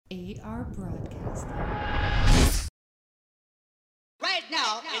We are broadcasting. Right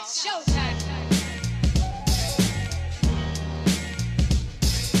now, it's showtime.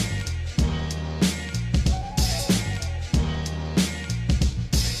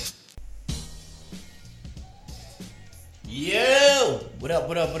 Yo! What up,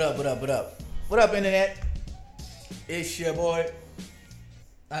 what up, what up, what up, what up? What up, internet? It's your boy.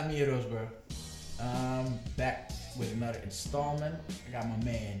 I'm Heroes, bro. Back with another installment. I got my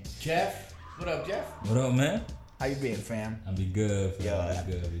man, Jeff. What up, Jeff? What up, man? How you been, fam? I be good, fam. Yo, I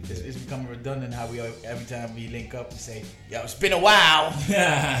be good. it's becoming redundant how every time we link up, we say, yo, it's been a while.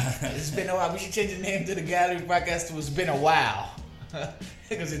 It's been a while. We should change the name to the Gallery Podcast to It's Been a While.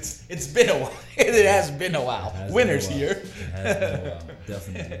 Because it's been a while. It has been a while. Winter's here. It has been a while,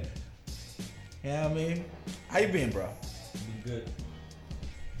 definitely. Yeah, I mean, how you been, bro? Been good.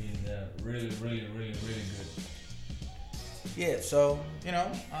 Been really good. Yeah, so, you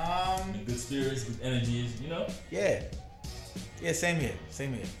know, In good spirits, good energies, you know? yeah, same here.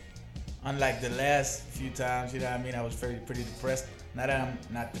 Unlike the last few times, you know what I mean, I was pretty depressed. Not that I'm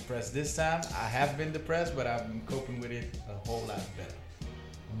not depressed this time. I have been depressed, but I've been coping with it a whole lot better.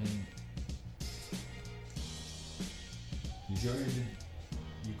 I mean, you sure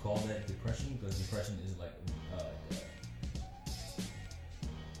you call that depression? Because depression is like,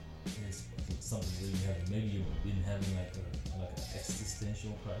 it's something really heavy. Maybe you've been having like an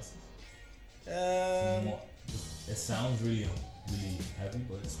existential crisis. It sounds really heavy,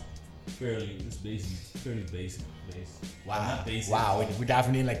 but it's fairly basic. Wow. Not basic. Wow, we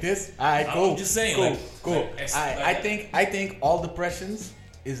diving in like this? All right, cool. I'm just saying, Cool. I think all depressions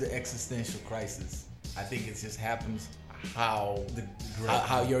is an existential crisis. I think it just happens how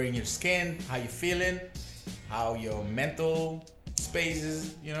you're in your skin, how you're feeling, how your mental space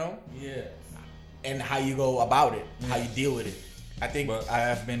is, you know? Yeah. And how you go about it, how you deal with it. I think I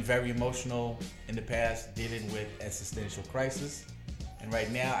have been very emotional in the past dealing with existential crisis. And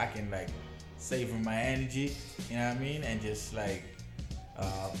right now I can like savor my energy, you know what I mean? And just like,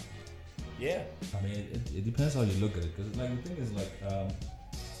 yeah. I mean, it depends how you look at it. Because like the thing is like,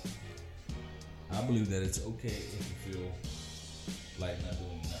 I believe that it's okay if you feel like not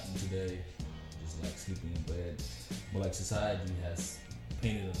doing nothing today, just like sleeping in bed. But like society has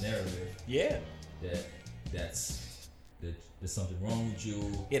painted a narrative. Yeah. There's something wrong with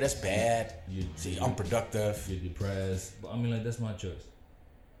you. Yeah, that's bad. You're unproductive. You're depressed. But I mean, like that's my choice.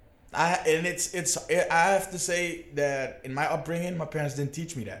 I have to say that in my upbringing, my parents didn't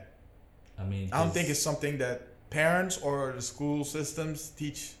teach me that. I mean, I don't think it's something that parents or the school systems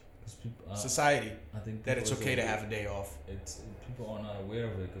teach society. I think that it's okay to have a day off. It's people are not aware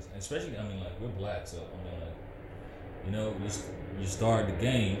of it because, especially, I mean, like we're black, so I mean, like, you know, you start the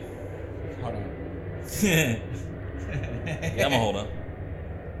game. Hold on. Yeah, I'm gonna hold on.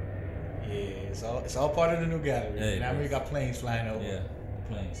 Yeah, it's all part of the new gallery. Hey, now we got planes flying over. Yeah, the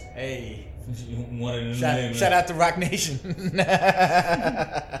planes. Hey. Shout out to Rock Nation.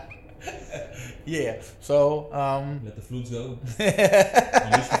 Yeah, so let the flutes go.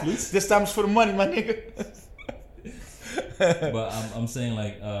 Unleash the flutes. This time it's for the money, my nigga. But I'm saying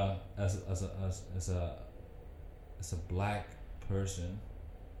like as a black person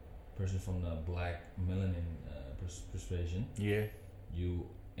from the black melanin persuasion, yeah, you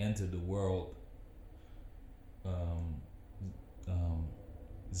enter the world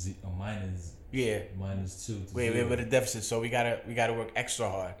minus 2 to Wait, 0. with a deficit, so we gotta work extra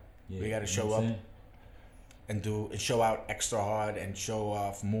hard. Yeah, we gotta show up and show out extra hard and show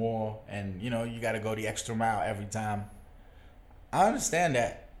off more, and you know you gotta go the extra mile every time. I understand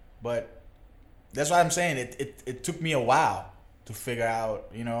that, but that's why I'm saying it took me a while to figure out,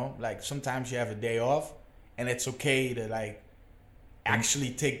 you know, like sometimes you have a day off and it's okay to like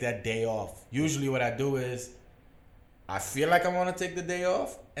actually take that day off. Usually what I do is I feel like I want to take the day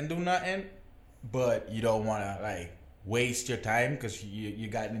off and do nothing, but you don't want to like waste your time because you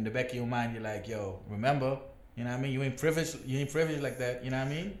got in the back of your mind, you're like, yo, remember, you know what I mean? You ain't privileged like that, you know what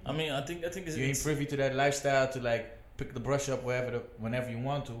I mean? I mean, I think it's, you ain't privy to that lifestyle to like pick the brush up whenever you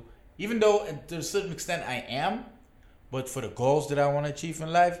want to. Even though to a certain extent I am, but for the goals that I want to achieve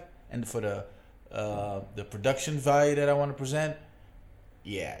in life and for the production value that I want to present,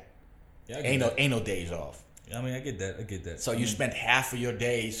 ain't no days off. I mean, I get that. So you spent half of your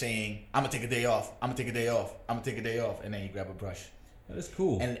day saying, I'm going to take a day off, and then you grab a brush. That's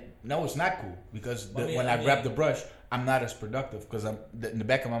cool. And no, it's not cool because when I grab the brush, I'm not as productive because in the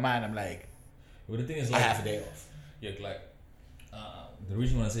back of my mind, I'm like, well, the thing is, like, I have a day off. Yeah, like, the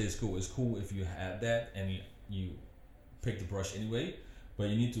reason why I say it's cool if you have that and you pick the brush anyway, but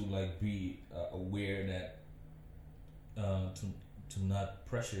you need to like be aware that not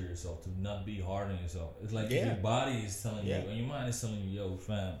pressure yourself, to not be hard on yourself. It's like if Yeah. your body is telling you, Yeah. and your mind is telling you, yo,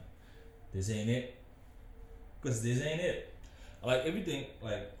 fam, this ain't it. Because this ain't it. Like everything,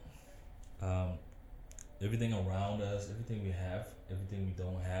 everything around us, everything we have, everything we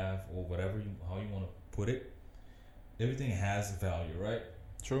don't have, or whatever how you want to put it, everything has value, right?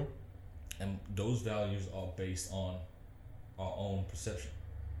 True. And those values are based on our own perception.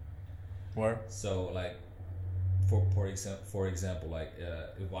 Where? So, like, for example, like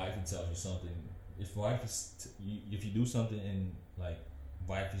if wifey tells you something, if wife is if you do something and like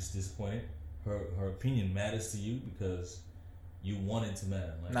wife is disappointed, her opinion matters to you because you want it to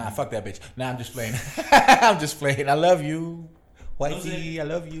matter. Like, Nah, fuck that bitch. Nah, I'm just playing. I'm just playing. I love you, wifey. I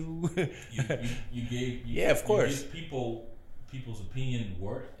love you. you gave Yeah, of course. You give people's opinion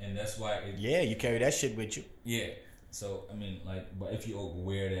worth, and that's why it, Yeah, you carry that shit with you. yeah. So I mean, like, but if you're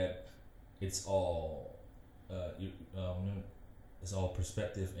aware that it's all it's all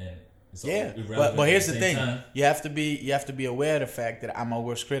perspective and it's all Yeah, irrelevant but at here's the same thing: time. you have to be aware of the fact that I'm my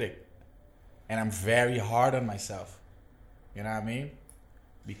worst critic, and I'm very hard on myself. You know what I mean?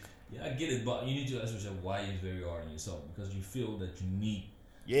 Yeah, I get it, but you need to ask yourself why you're very hard on yourself, because you feel that you need.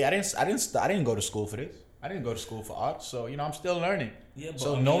 Yeah, I didn't go to school for this. I didn't go to school for art, so I'm still learning. Yeah, but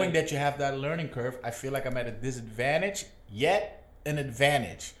So I mean, knowing like, that you have that learning curve, I feel like I'm at a disadvantage, yet an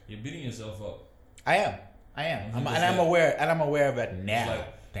advantage. you're beating yourself up. I am. Mhm. I'm aware of it now.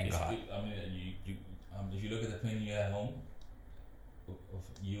 Like, Thank if God. if you look at the painting you had home of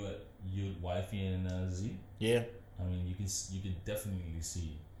you, wifey, and Z. Yeah. I mean, you can definitely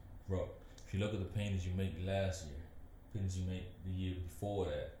see, bro. If you look at the paintings you made last year, paintings you made the year before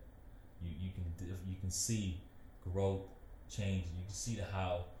that, you can see growth, change. You can see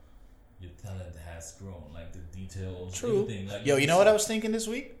how your talent has grown, like the details, True. everything. Like, Yo, you know what I was thinking this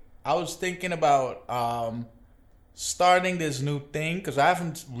week? I was thinking about starting this new thing because I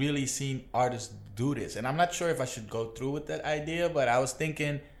haven't really seen artists do this, and I'm not sure if I should go through with that idea. But I was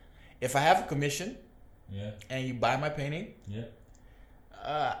thinking, if I have a commission, Yeah. and you buy my painting, Yeah.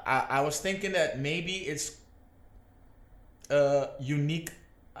 I was thinking that maybe it's a unique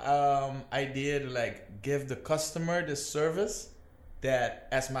idea to like give the customer the service that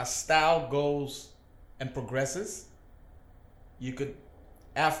as my style goes and progresses, you could,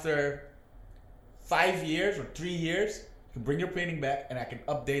 after 5 years or 3 years, you can bring your painting back and I can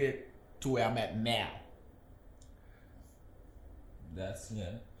update it to where I'm at now. That's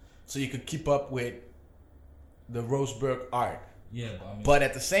So you could keep up with the Roseburg art. Yeah, but I mean, But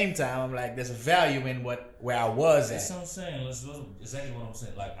at the same time, I'm like, there's a value in where I was that's at. what I'm saying. That's exactly what I'm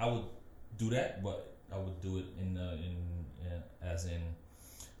saying. Like, I would do that, but I would do it as in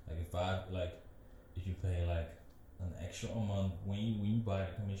if you pay like an extra a month when you buy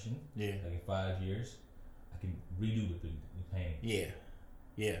the commission, Yeah. like in 5 years, I can redo the painting. Yeah.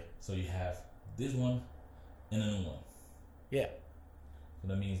 Yeah. So you have this one and a new one. Yeah. So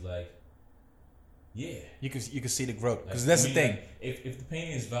that means like, yeah. You can see the growth. Because Like, that's I mean, the thing. like, if the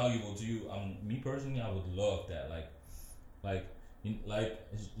painting is valuable to you, me personally, I would love that. Like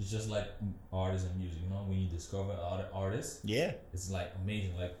it's just like artists and music. You know, when you discover other artists, Yeah. it's like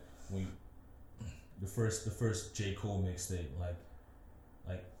amazing. Like when the first J. Cole mixtape,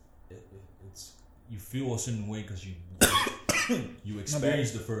 it's you feel a certain way because you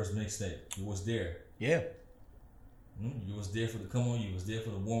experienced the first mixtape. You was there. Yeah. You was there for the come on. You was there for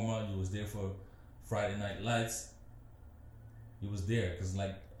the warm up. You was there for Friday Night Lights. You was there because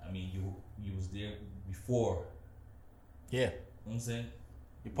you was there before. Yeah. You know what I'm saying?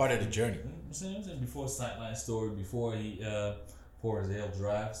 You're part of the journey. You know what I'm saying? Before Sideline Story, before Forest Hill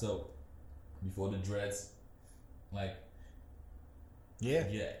Drive, so before the dreads, like Yeah.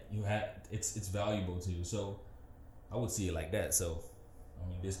 you had it's valuable to you. So I would see it like that. So I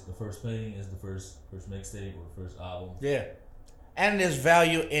mean, the first painting is the first mixtape or the first album. Yeah. And there's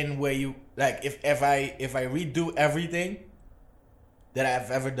value in where you like if I redo everything that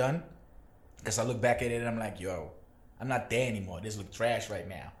I've ever done, because I look back at it and I'm like, yo, I'm not there anymore. This look trash right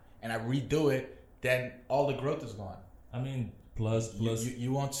now. And I redo it, then all the growth is gone. I mean, plus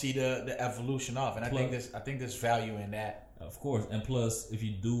you won't see the evolution of, and I think there's value in that. of course, and plus if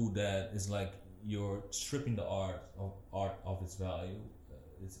you do that, it's like you're stripping the art of its value.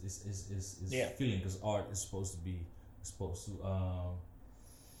 It's Yeah. feeling, because art is supposed to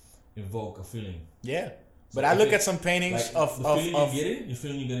evoke a feeling. Yeah. So But I if look it- at some paintings like, of the feeling you're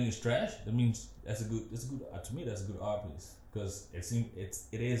feeling you're getting is trash. That means that's a good to me that's a good art piece, because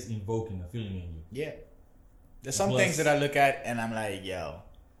it is invoking a feeling in you. Yeah. There's some Plus- things that I look at and I'm like, yo,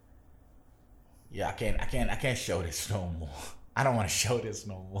 yeah, I can't show this no more. I don't want to show this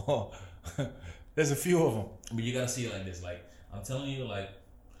no more. There's a few of them. But you gotta see it like this. Like, I'm telling you, like,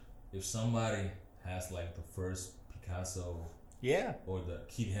 if somebody has like the first Picasso Yeah. or the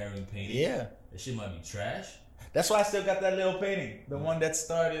Keith Haring painting, Yeah. that shit might be trash. That's why I still got that little painting, the one that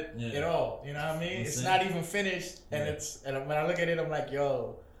started Yeah. it all. You know what I mean? You It's see? not even finished, and Yeah. and when I look at it, I'm like,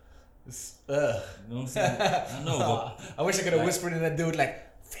 yo, it's, You know what I'm saying? I know, but I wish I could have like- whispered in that dude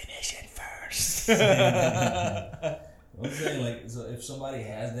like, finish it first. I'm saying, like, so if somebody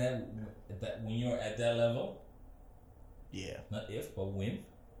has that when you're at that level, Yeah. not if but when,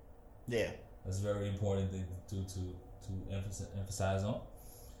 Yeah. that's a very important thing to emphasize on.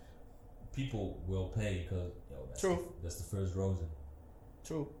 People will pay because True. That's the first rosy.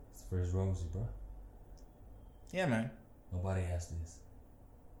 True. It's the first rosy, bro. Yeah, man. Nobody has this.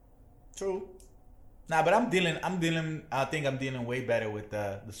 True. Nah, but I think I'm dealing way better with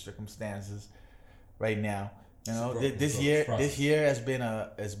the circumstances right now. You know, this year has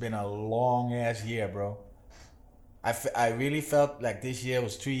been a long ass year, bro. I really felt like this year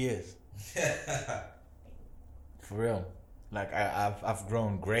was 2 years. For real. Like I've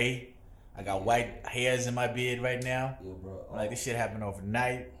grown gray. I got white hairs in my beard right now. Yo, bro. Like this shit happened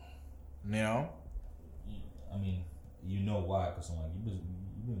overnight. You know? I mean, you know why? Because I'm like, you've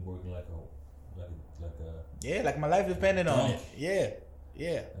been working like a Yeah, like my life depended on it. Yeah.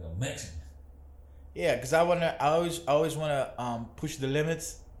 like a Mexican. Yeah, because I always wanna push the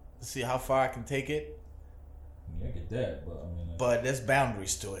limits to see how far I can take it. Yeah, I get that, but I mean, like, But there's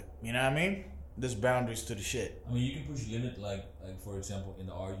boundaries to it. You know what I mean? There's boundaries to the shit. I mean, you can push the limit, like for example, in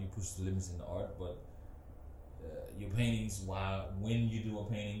the art, you push the limits in the art, but your paintings, when you do a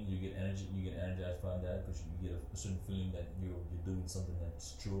painting, you get energized by that because you get a certain feeling that you're doing something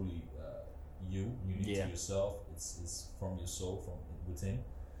that's truly unique to yourself. It's from your soul, from within.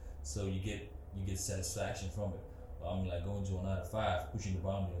 So you get satisfaction from it. But I mean, like going to a 9 to 5, pushing the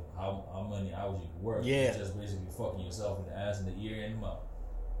boundary of how many hours you can work. Yeah. It's just basically fucking yourself in the ass, in the ear, and the mouth.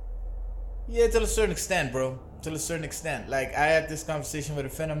 Yeah, to a certain extent, bro. To a certain extent. Like I had this conversation with a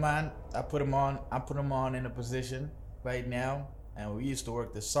friend of mine. I put him on in a position right now, and we used to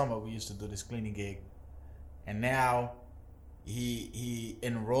work this summer. We used to do this cleaning gig, and now he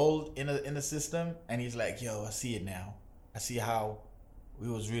enrolled in the system, and he's like, yo, I see it now. I see how we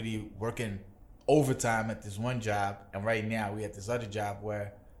was really working overtime at this one job, and right now we at this other job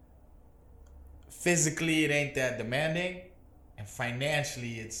where physically it ain't that demanding, and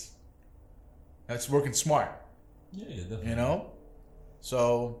financially it's working smart. Yeah, definitely. You know,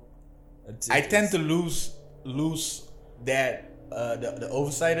 so I tend to lose that the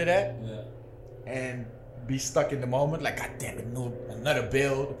oversight of that, and be stuck in the moment. Like, God damn it, another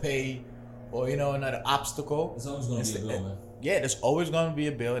bill to pay, or another obstacle. It's always gonna be a bill, man. Yeah, there's always gonna be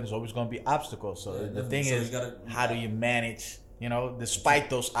a bill, and there's always gonna be obstacles. So the thing is, how do you manage? Despite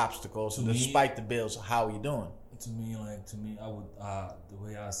those obstacles, and despite the bills, how are you doing? To me, I would the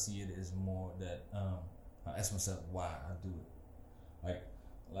way I see it is more that I ask myself why I do it.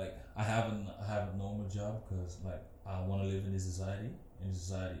 Like I have a normal job because like I want to live in this society, and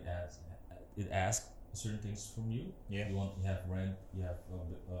society asks certain things from you. Yeah. You have rent, you have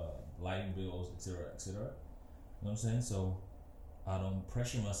lighting bills, etc., etc. You know what I'm saying? So I don't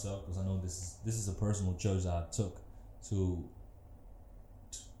pressure myself because I know this is a personal choice I took to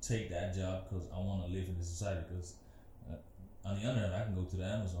take that job because I want to live in this society. Because on the other hand, I can go to the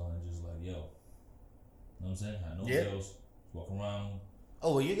Amazon and just like, yo, you know what I'm saying? I know bills, walk around.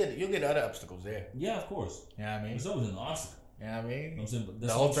 Oh well, you get other obstacles there. Yeah, of course. You know what I mean? There's always an obstacle. You know what I mean? You know what I'm saying? But The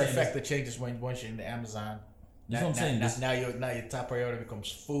that's whole what I'm saying. trifecta changes once you're in the Amazon. That's what I'm saying. Now your top priority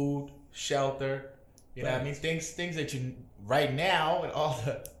becomes food, shelter. You know what I mean? Things that you right now with all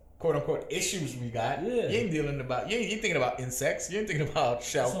the quote unquote issues we got. Yeah. You ain't dealing about. You ain't thinking about insects. You ain't thinking about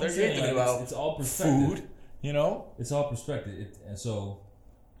shelter. You ain't saying, thinking like, about it's all perspective. food. You know? It's all perspective. So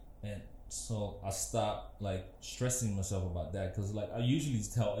I stop like stressing myself about that because like I usually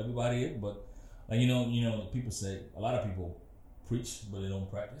tell everybody it, but like people say a lot of people preach but they don't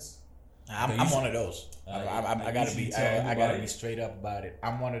practice. I'm one of those. I gotta be straight up about it.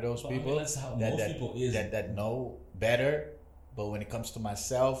 I'm one of those people. I mean, that's how most people is that know better, but when it comes to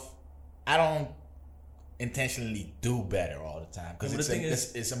myself, I don't intentionally do better all the time because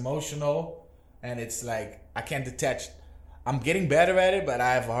it's emotional, and it's like I can't detach. I'm getting better at it, but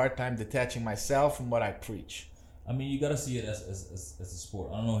I have a hard time detaching myself from what I preach. I mean, you gotta see it as a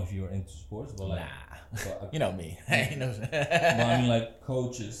sport. I don't know if you're into sports, but like, you know me. But I mean, like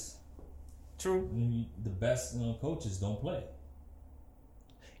coaches. True. I mean, the best coaches don't play.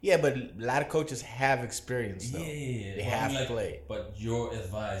 Yeah, but a lot of coaches have experience though. Yeah, they have played. But your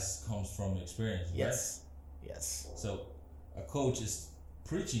advice comes from experience, yes. right? Yes. So a coach is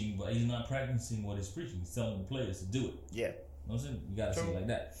preaching, but he's not practicing what he's preaching. He's telling the players to do it. Yeah. You know what I'm saying? You gotta see True. it like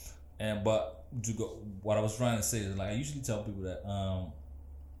that. But to go, what I was trying to say is like I usually tell people that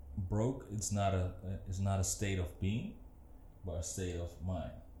broke it's not a state of being, but a state of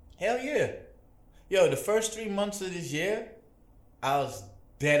mind. Hell yeah. Yo, the first 3 months of this year, I was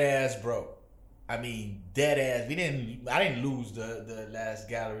dead ass broke. I mean, dead ass. I didn't lose the last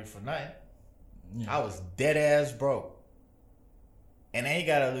gallery for nothing. Yeah. I was dead ass broke. And then you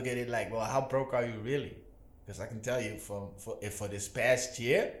gotta look at it like, well, how broke are you really? Because I can tell you for this past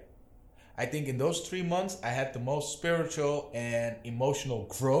year, I think in those 3 months I had the most spiritual and emotional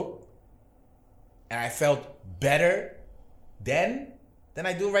growth, and I felt better then than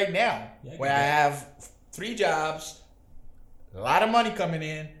I do right now, Yeah, where I have 3 jobs, a lot of money coming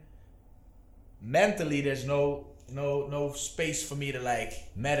in. Mentally, there's no space for me to like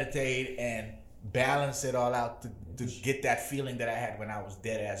meditate and balance it all out to get that feeling that I had when I was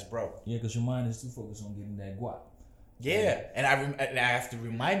dead ass broke. Yeah, because your mind is too focused on getting that guap. Yeah, and I have to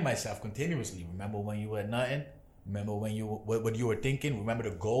remind myself continuously. Remember when you were nothing? Remember when what you were thinking? Remember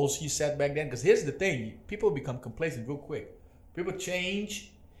the goals you set back then? Because here's the thing: people become complacent real quick. People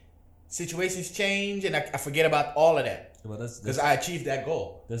change, situations change, and I forget about all of that. But Because I achieved that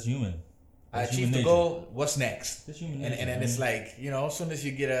goal. That's human. I That's achieved human the nature. goal. What's next? That's human And nature. then it's like, as soon as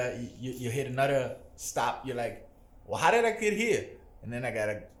you get you hit another stop, you're like, well, how did I get here? And then I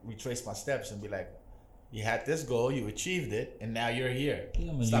gotta retrace my steps and be like, you had this goal, you achieved it, and now you're here.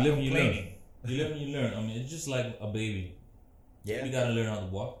 Yeah, man. Stop You live and you learn. complaining. You live and you learn. I mean, it's just like a baby. Yeah, You gotta learn how to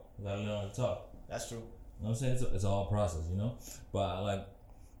walk. You gotta learn how to talk. that's true. You know what I'm saying? It's all process, you know? But I like,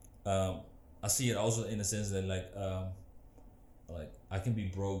 I see it also in the sense that like I can be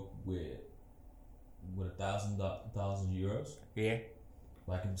broke with €1,000, Yeah,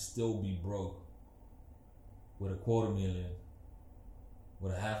 but I can still be broke with $250,000,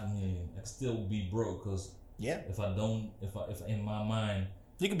 with $500,000. I can still be broke because yeah. if in my mind,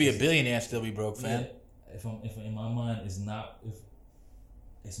 You could be a billionaire and still be broke, fam. yeah, if in my mind if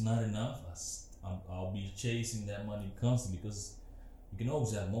it's not enough, I'll be chasing that money constantly because you can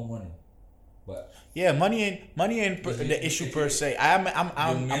always have more money. But Yeah, money ain't the issue per se.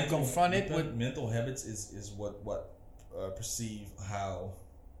 I'm confronted with. mental habits is what perceive how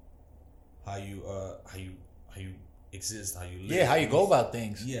you exist, how you live. Yeah, how you go about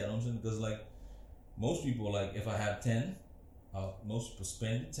things. yeah, you know what I'm saying? Because like most people, like if I have 10, most people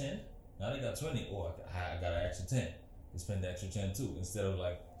spend 10. Now they got 20. Oh, I got an extra 10. They spend the extra 10 too instead of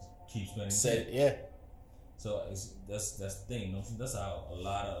like keep spending 10. Yeah, So that's the thing. You know what I'm saying? That's how a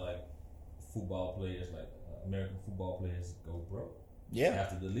lot of like football players, like American football players, go broke. yeah.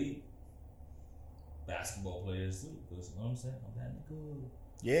 After the league. Basketball players too, because you know what I'm saying? I'm that nigga.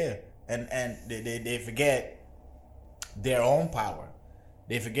 Yeah, and they forget their own power.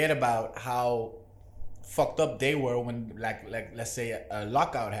 They forget about how fucked up they were when like let's say a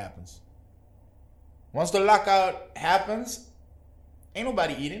lockout happens. Once the lockout happens, ain't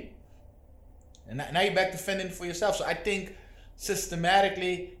nobody eating, and now you're back to fending for yourself. So I think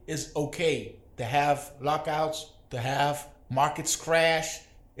systematically it's okay to have lockouts, to have markets crash.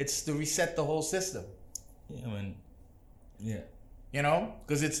 It's to reset the whole system. Yeah, I mean, yeah.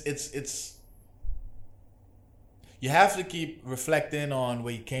 Because it's you have to keep reflecting on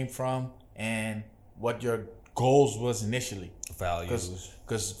where you came from and what your goals was initially. Values.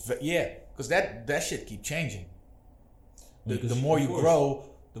 Because that shit keep changing. Because The more of you course. grow,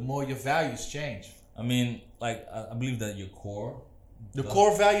 the more your values change. I mean, like I believe that your core, The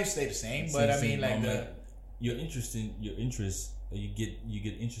core values stay the same, but I same mean like thing, your interest, you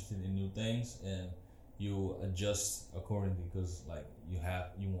get interested in new things and you adjust accordingly because like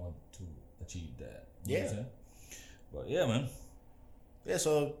you want to achieve that. You know what I'm saying? But yeah, man. yeah.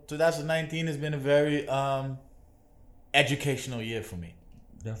 So 2019 has been a very educational year for me.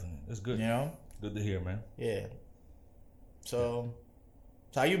 Definitely, that's good. Good to hear, man. Yeah. So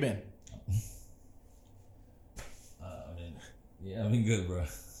how you been? I mean, yeah, I've been good, bro.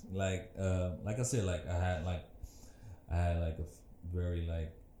 Like I said, like I had like a very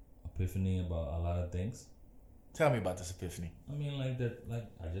like epiphany about a lot of things. Tell me about this epiphany. I mean, like that, like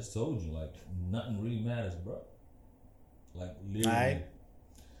I just told you, like nothing really matters, bro. Like literally, Alright.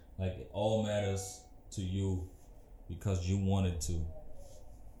 like it all matters to you because you wanted to.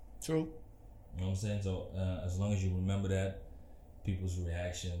 True. You know what I'm saying? So as long as you remember that, people's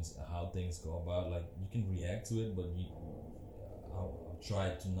reactions, how things go about, like you can react to it, but I'll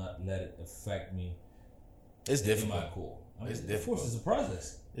try to not let it affect me. It's In difficult. my core. I mean, It's of difficult. course, it's a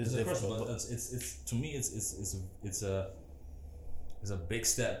process. It's a process, difficult. but it's to me, it's a big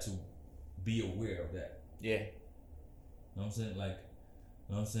step to be aware of that. Yeah. You know what I'm saying? Like,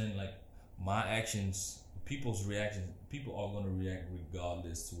 you know what I'm saying? Like, my actions, people's reaction. People are gonna react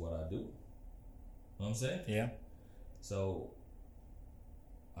regardless to what I do. You know what I'm saying? Yeah. So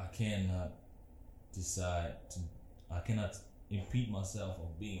I cannot decide to. I cannot impede myself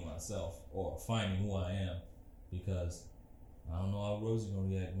of being myself or finding who I am because I don't know how Rosie's gonna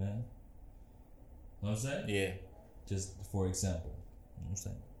react, man. You know what I'm saying? Yeah. Just for example. You know what I'm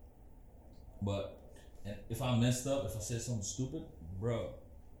saying? But and if I messed up, if I said something stupid, bro,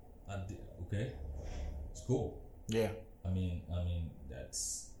 I did okay. It's cool. Yeah. I mean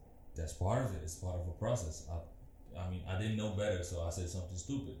that's part of it. It's part of a process. I mean I didn't know better, so I said something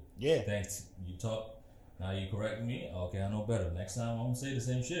stupid. Yeah. Thanks. You talk. Now you correct me. Okay, I know better. Next time I'm gonna say the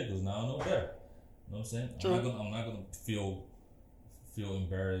same shit because now I know better. You know what I'm saying? True. I'm not gonna feel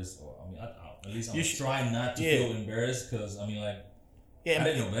embarrassed, or I mean, at least I'm trying not to feel embarrassed because I mean, like, I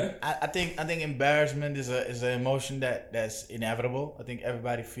didn't know better. I think embarrassment is an emotion that's inevitable. I think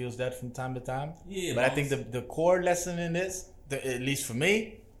everybody feels that from time to time. Yeah, but I think the core lesson in this, at least for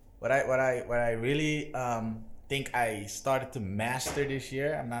me, what I really think I started to master this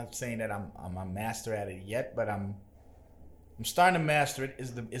year. I'm not saying that I'm a master at it yet, but I'm starting to master it.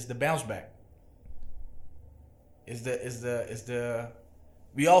 Is the bounce back. Is the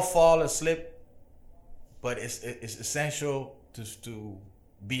we all fall asleep, but it's essential to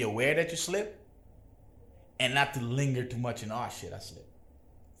be aware that you slip and not to linger too much in, oh shit, I slipped.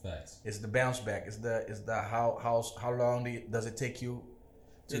 Facts. It's the bounce back. It's the how long does it take you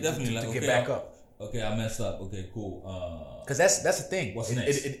to get back up? Okay, I messed up. Okay, cool. Because that's the thing. What's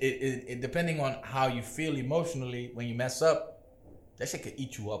next? It depending on how you feel emotionally when you mess up, that shit could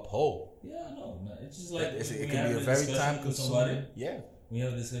eat you up whole. Yeah, I know, man. It's just like it can be a very time consuming. Yeah. When you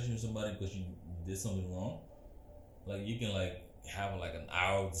have a discussion with somebody because you did something wrong, like you can like have like an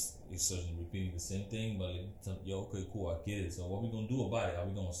hour discussion repeating the same thing, but like, yo, okay, cool, I get it. So what we gonna do about it? Are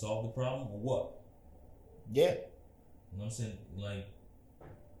we gonna solve the problem or what? Yeah. You know what I'm saying? Like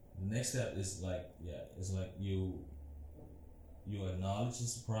the next step is like, it's like you acknowledge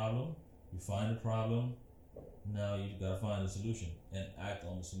it's a problem, you find the problem, now you gotta find a solution and act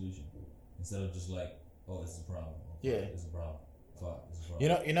on the solution instead of just like, oh, it's a problem. Okay, Yeah. It's a problem. Fuck, it's a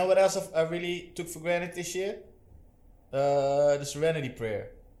problem. You know what else I really took for granted this year? The serenity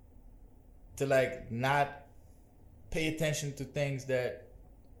prayer. To like not pay attention to things that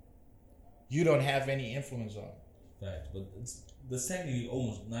you don't have any influence on. Facts, but that's technically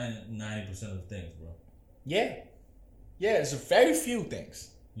almost 90% of the things, bro. Yeah. Yeah, it's very few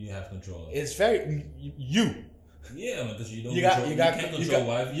things. You have control of. It's very you. Yeah, because you don't. You can't control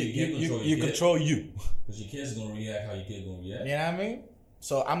wife. You can't control your kid. control you. Because your kid's gonna react how your kid gonna react. You know what I mean?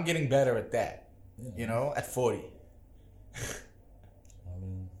 So I'm getting better at that. Yeah. You know, at 40. I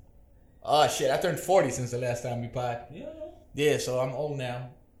mean, Oh shit! I turned 40 since the last time we pod. yeah. Yeah, so I'm old now.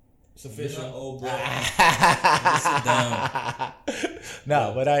 It's official. You're not old, bro. Sit down.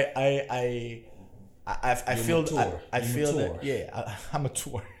 No, but I feel mature. I You're feel mature. that I'm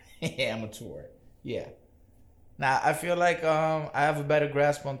mature. Yeah, I'm mature. Yeah. Now I feel like I have a better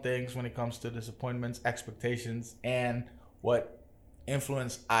grasp on things when it comes to disappointments, expectations, and what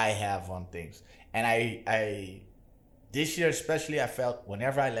influence I have on things. And I this year especially, I felt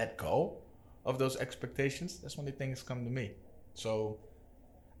whenever I let go of those expectations, that's when the things come to me. So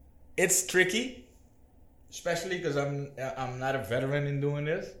it's tricky, especially because I'm not a veteran in doing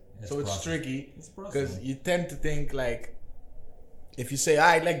this. So it's tricky because you tend to think like, if you say, all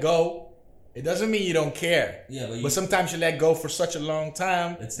right, let go, it doesn't mean you don't care. Yeah, but sometimes you let go for such a long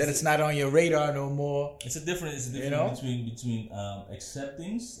time that it's not on your radar no more. It's a difference between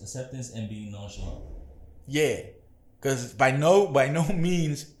acceptance and being nonchalant. Yeah, because by no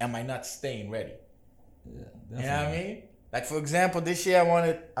means am I not staying ready. Yeah, definitely. You know what I mean? Like for example, this year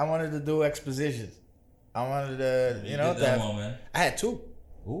I wanted to do expositions. I wanted to, man. I had two.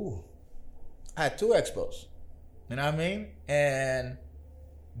 Ooh. I had two expos. You know what I mean? And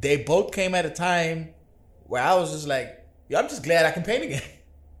they both came at a time where I was just like, yo, I'm just glad I can paint again.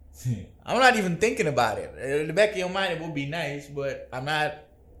 I'm not even thinking about it. In the back of your mind, it would be nice, but I'm not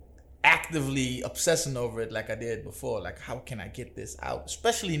actively obsessing over it like I did before. Like, how can I get this out?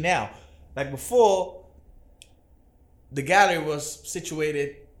 Especially now. Like before, the gallery was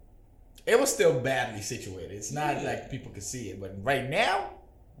situated. It was still badly situated. It's not like people could see it. But right now,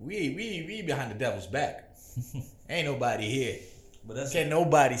 we behind the devil's back. Ain't nobody here. But can't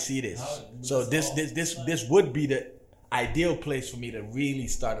nobody see this. So this would be the ideal place for me to really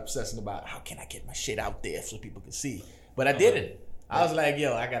start obsessing about how can I get my shit out there so people can see. But I didn't. I was like,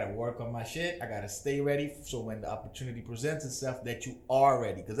 yo, I gotta work on my shit. I gotta stay ready so when the opportunity presents itself that you are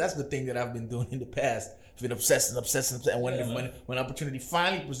ready. Because that's the thing that I've been doing in the past. I've been obsessing. And when opportunity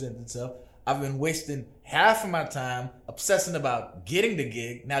finally presents itself, I've been wasting half of my time obsessing about getting the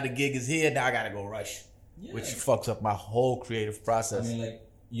gig. Now the gig is here. Now I gotta go rush, which fucks up my whole creative process. I mean, like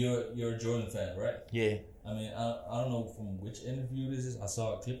you're a Jordan fan, right? Yeah. I mean, I don't know from which interview this is. I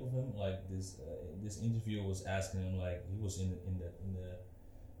saw a clip of him. Like this interviewer was asking him, like he was in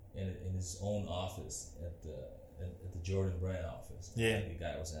his own office at the Jordan brand office. Yeah. Like, the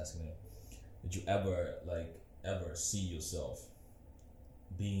guy was asking him, did you ever see yourself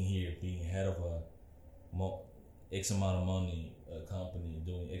being here, being head of a X amount of money company,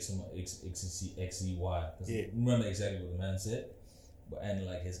 doing X Y? Yeah. Remember exactly what the man said, and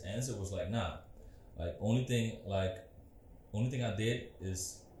like his answer was like, nah. Like only thing I did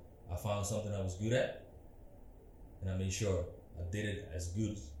is I found something I was good at, and I made sure I did it as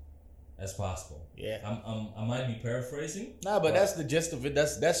good as possible. Yeah. I might be paraphrasing. Nah, but that's the gist of it.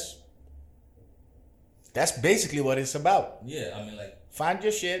 That's basically what it's about. Yeah, I mean, like Find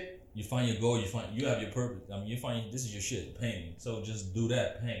your shit. you find your goal, you have your purpose. I mean, you find this is your shit, painting. So just do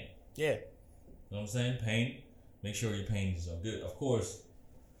that, paint. Yeah. You know what I'm saying? Paint. Make sure your paintings are good. Of course,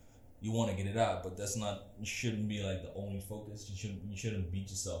 you want to get it out, but that's not. You shouldn't be like the only focus. You shouldn't beat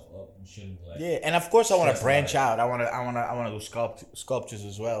yourself up. You shouldn't like. Yeah, and of course I want to stress branch about out. I want to do sculptures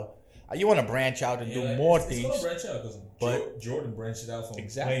as well. You want to branch out and it. do Yeah, more it's things. gonna branch out because but- Jordan branched it out from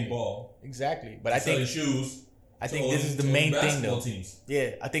Exactly. playing ball. Exactly, but I selling think shoes. I think this is the main thing though. Teams.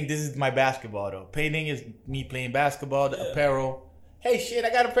 Yeah, I think this is my basketball though. Painting is me playing basketball. The apparel. Hey, shit!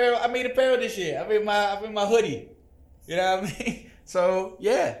 I got apparel. I made apparel this year. I made my hoodie. You know what I mean? So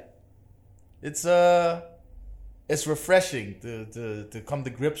yeah, it's refreshing to come to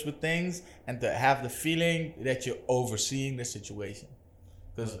grips with things and to have the feeling that you're overseeing the situation.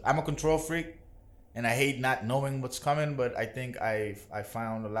 Because I'm a control freak, and I hate not knowing what's coming. But I think I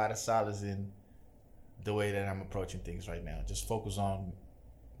found a lot of solace in the way that I'm approaching things right now. Just focus on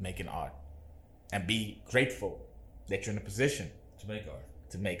making art, and be grateful that you're in a position To make art.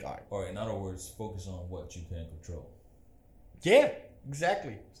 to make art. Or in other words, focus on what you can control. Yeah,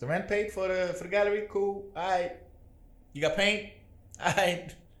 exactly. Is the rent paid for the gallery? Cool. All right. You got paint? All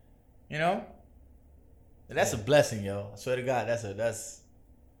right. You know? And that's a blessing, yo. I swear to God, that's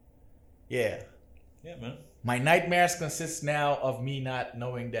yeah. Yeah, man. My nightmares consist now of me not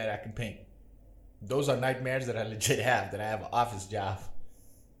knowing that I can paint. Those are nightmares that I legit have, that I have an office job.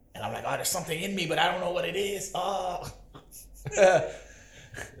 And I'm like, oh, there's something in me, but I don't know what it is. Oh.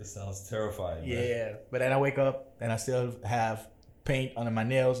 It sounds terrifying, man. Yeah, but then I wake up and I still have paint under my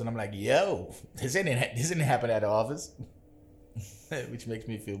nails, and I'm like, yo, this didn't happen at the office, which makes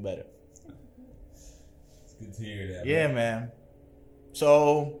me feel better. It's good to hear that. Yeah, man.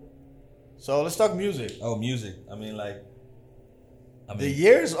 So let's talk music. Oh, music. I mean, The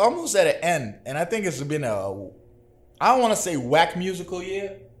year's almost at an end, and I think it's been I don't want to say whack musical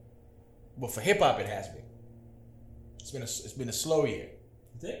year, but for hip hop it has been. It's been a slow year.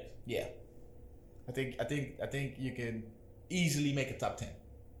 You think? Yeah. I think you can easily make a top 10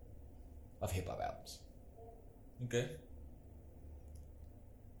 of hip hop albums. Okay.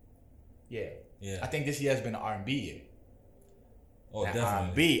 Yeah. Yeah. I think this year has been an R&B year. Oh, Now,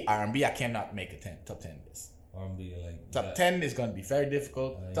 definitely. R&B, I cannot make a top 10 list. R&B, like Top 10 is going to be very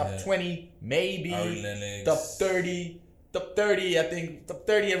difficult. Top yeah. 20, maybe. Lanez. Top 30. Top 30, I think top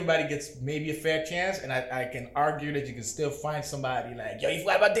 30, everybody gets maybe a fair chance. And I can argue that you can still find somebody like, yo, you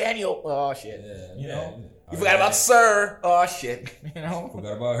forgot about Daniel. Oh, shit. Yeah, You yeah. know? You forgot about Sir. Oh, shit. You know?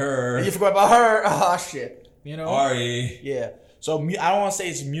 Forgot about her. You forgot about her. Oh, shit. You know? Ari. Yeah. So I don't want to say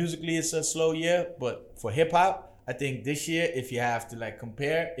it's musically it's a slow year, but for hip hop, I think this year, if you have to like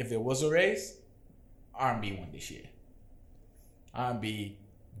compare, if there was a race, R&B won this year. R&B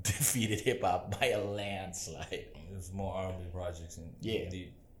defeated hip hop by a landslide. There's more R&B projects in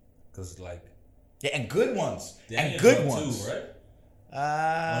because like and good ones. Daniel And good dropped ones. two,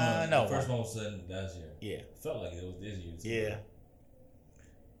 right? No. The first one was said last year. Yeah. Felt like it was this year. Too. Yeah.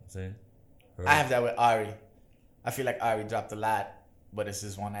 I'm saying. I have that with Ari. I feel like Ari dropped a lot, but it's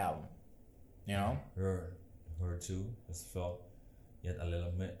his one album. You know? Her too. It's felt yet a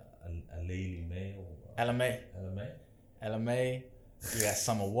little May. LMA. You got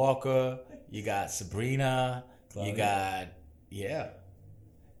Summer Walker. You got Sabrina. Claudia. You got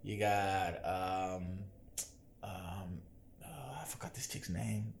You got I forgot this chick's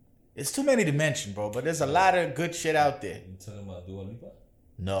name. It's too many to mention, bro. But there's a lot of good shit out there. You talking about Dua Lipa?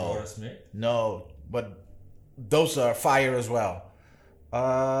 No, Dora Smith? no, but those are fire as well.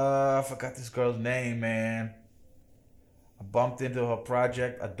 I forgot this girl's name, man. I bumped into her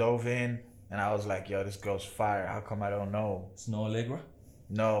project. I dove in, and I was like, "Yo, this girl's fire. How come I don't know?" Snow Allegra?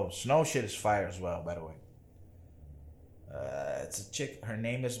 No, Snow shit is fire as well, by the way. It's a chick. Her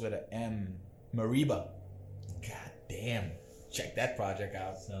name is with an M. Mariba. God damn. Check that project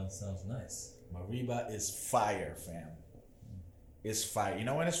out. Sounds nice. Mariba is fire, fam. It's fire. You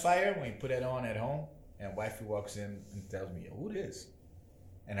know when it's fire? When you put it on at home and wifey walks in and tells me, who this?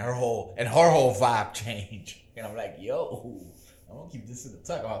 And her whole vibe change. And I'm like, yo, I'm gonna keep this in the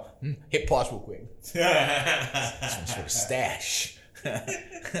tuck. Oh, hit pause real quick. This one's for the stash.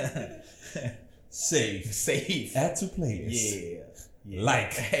 Save. Add to players. Yeah.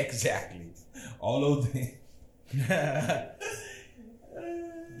 Like. Exactly. All those things.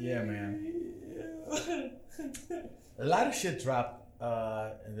 Yeah, man. A lot of shit dropped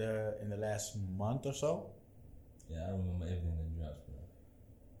in the last month or so. Yeah, I remember everything that dropped, bro.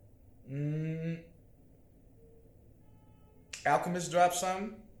 Alchemist dropped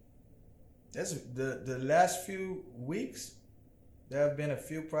some. That's the last few weeks. There have been a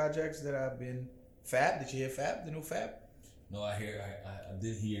few projects that have been Fab. Did you hear Fab? The new Fab? No, I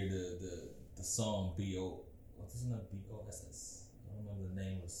did hear the song B.O. What is it? B.O.S.S. I don't remember the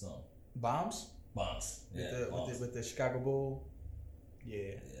name of the song. Bombs? Bombs. Yeah, with the Chicago Bull.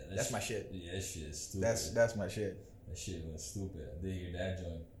 Yeah, that's my shit. Yeah, that shit is stupid. That's my shit. That shit was stupid. I did hear that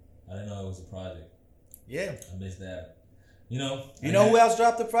joint. I didn't know it was a project. Yeah. I missed that. You know who else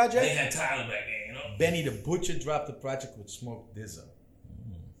dropped the project? They had Tyler back then, you know? Benny the Butcher dropped the project with Smoke DZA.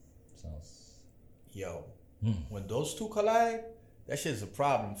 Sounds... Yo, when those two collide, that shit is a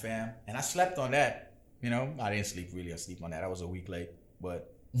problem, fam. And I slept on that. You know, I didn't sleep really. I sleep on that. I was a week late.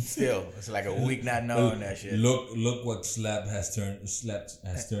 But still, it's like a week not knowing that shit. Look what Slap has turned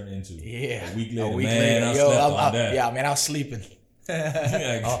into. Yeah. A week later. I slept on that. Yeah, man, I was sleeping.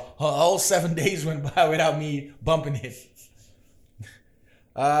 A whole 7 days went by without me bumping it.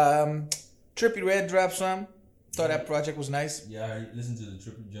 Trippie Redd dropped some. Thought that project was nice. Yeah, I listened to the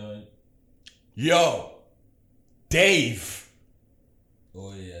Trippie joint. Yo, Dave.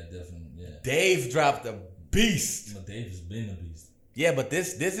 Oh yeah, definitely. Yeah. Dave dropped a beast. But Dave has been a beast. Yeah, but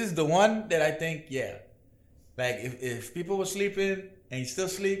this is the one that I think, yeah. Like if people were sleeping and you still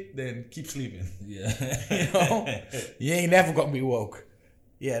sleep, then keep sleeping. Yeah. You know? You ain't never gonna be woke.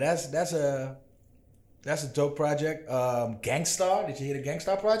 Yeah, that's a dope project. Gangstar, did you hear the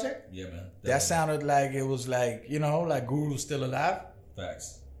Gangstar project? Yeah, man. That sounded like it was like, you know, like Guru was still alive.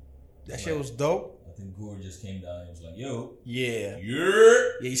 Facts. That shit was dope. I think Guru just came down and was like, yo. Yeah.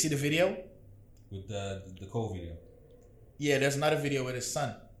 Yeah. Yeah, you see the video? With the Cole video. Yeah, there's another video with his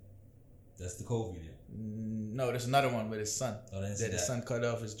son. That's the Cole video. No, there's another one with his son. Oh, I didn't see that. His son cut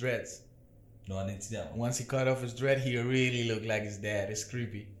off his dreads. No, I didn't see that one. Once he cut off his dread, he really looked like his dad. It's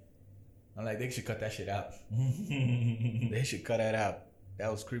creepy. I'm like, they should cut that shit out. They should cut that out.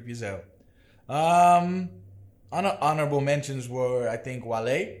 That was creepy as hell. Honorable mentions were, I think,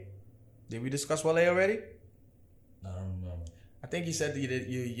 Wale. Did we discuss Wale already? I don't remember. I think you said that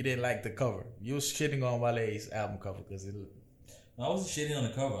you didn't like the cover. You was shitting on Wale's album cover because it. I wasn't shitting on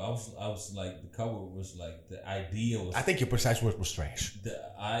the cover. I was like, the cover was like, the idea was. I think your precise word was trash.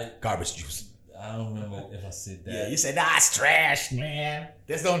 Garbage juice. I don't remember if I said that. Yeah, you said, nah, it's trash, man.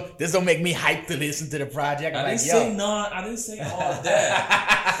 This don't make me hyped to listen to the project. I didn't say all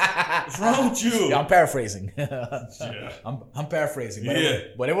that. What's wrong with you? Yeah, I'm paraphrasing. Yeah. I'm paraphrasing. But, Yeah.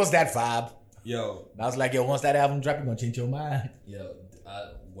 but it was that vibe. Yo. I was like, yo, once that album drop, you're going to change your mind. Yo,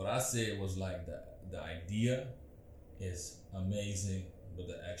 what I said was like the idea is amazing, but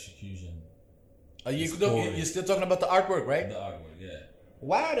the execution. You're still talking about the artwork, right? The artwork, yeah.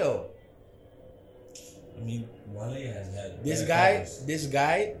 Why though? I mean, Wale has had This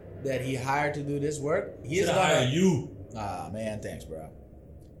guy that he hired to do this work, he is gonna hire you. Ah man, thanks, bro.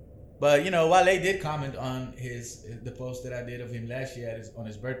 But you know, Wale did comment on the post that I did of him last year on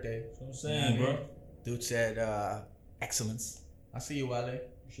his birthday. That's what I'm saying, bro. Dude said, excellence. I see you, Wale.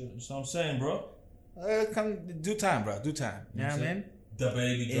 That's what I'm saying, bro. Come do time, bro. Do time. You know what I mean? The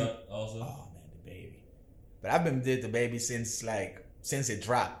baby dropped also. Oh man, the baby. But I've been did the baby since it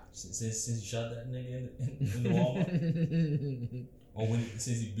dropped. Since you shot that nigga in the Walmart, or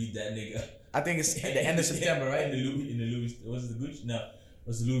since you beat that nigga. I think it's at the end of September, right? In the Louis, was it the Gucci? No, it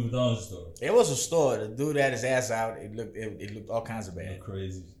was the Louis Vuitton store. It was a store. The dude had his ass out. It looked all kinds of bad.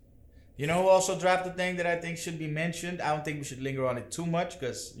 Crazy. You know who also dropped the thing that I think should be mentioned? I don't think we should linger on it too much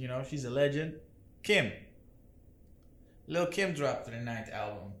because, you know, she's a legend. Kim. Lil' Kim dropped her 9th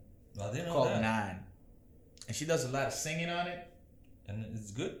album called 9. And she does a lot of singing on it. And it's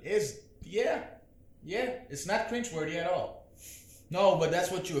good? Yeah. It's not cringeworthy at all. No, but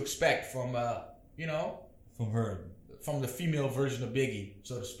that's what you expect from, you know. From her. From the female version of Biggie,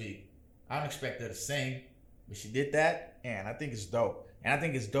 so to speak. I don't expect her to sing, but she did that, and I think it's dope. And I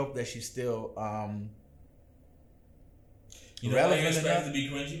think it's dope that she's still You know why you relevant expect enough. it to be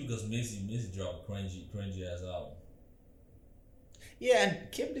cringy? Because Missy dropped a cringy ass album. Yeah,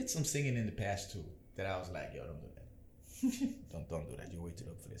 and Kim did some singing in the past too. That I was like, yo, don't do that. don't do that. You're way too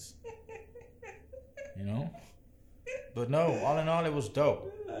dope for this. You know? But no, all in all, it was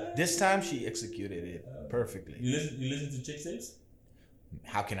dope. This time she executed it perfectly. You listen to Chick Tapes?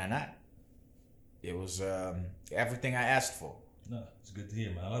 How can I not? It was everything I asked for. No, it's good to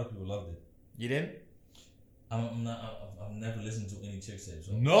hear, man. A lot of people loved it. You didn't? I've never listened to any Chick Tapes.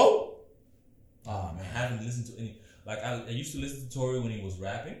 So No. I haven't listened to any. Like I used to listen to Torey when he was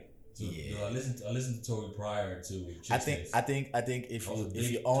rapping. So Yeah. I listened to Torey prior to Chick Tapes. I think if I was a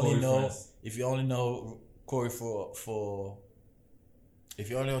you big only Torey know friends. if you only know Corey for if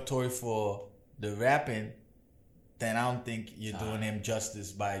you only know Torey for the rapping, then I don't think you're doing him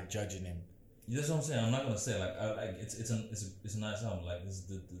justice by judging him. That's what I'm saying. I'm not gonna say like it's a nice album. Like this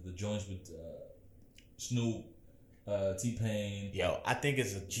the joints with Snoop, T-Pain. Yo, I think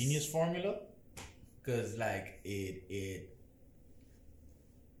it's a genius formula, cause like it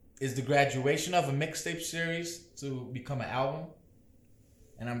is the graduation of a mixtape series to become an album,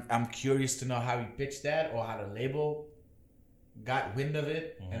 and I'm curious to know how he pitched that or how the label got wind of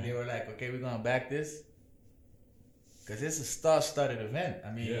it, and they were like, okay, we're gonna back this. Cause it's a star-studded event.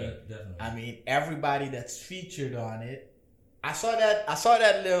 I mean, Yeah, definitely. I mean, everybody that's featured on it. I saw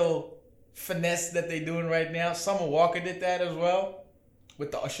that little finesse that they doing right now. Summer Walker did that as well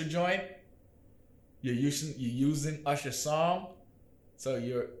with the Usher joint. You're using Usher's song, so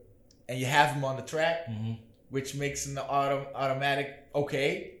you have him on the track, which makes it automatic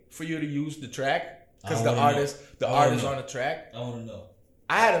okay for you to use the track because the artist on the track. I want to know.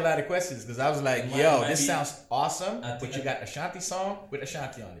 I had a lot of questions because I was like, this sounds awesome, but you got Ashanti song with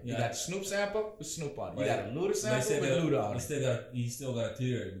Ashanti on it. You got Snoop sample with Snoop on it. You got a Luda sample with Luda on it. You still got to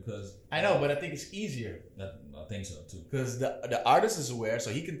clear it because I know, but I think it's easier. I think so too. Because the artist is aware,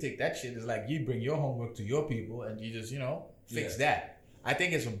 so he can take that shit. It's like you bring your homework to your people and you just, fix that. I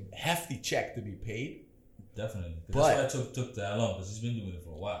think it's a hefty check to be paid. Definitely. That's why it took that long because he's been doing it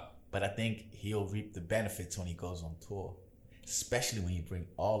for a while. But I think he'll reap the benefits when he goes on tour. Especially when you bring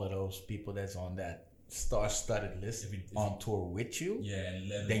all of those people that's on that star-studded list on tour with you. Yeah, and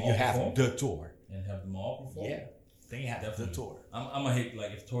let them then all you have perform. the tour. And have them all perform. Yeah, then you have the tour. I'm a hate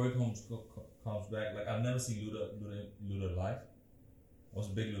like if Torey comes back. Like I've never seen Luda live. I was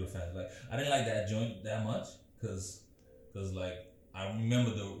a big Luda fan. Like I didn't like that joint that much because like I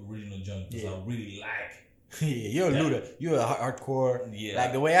remember the original joint because I really like. Yeah, you're a Luda. You're a hardcore. Yeah.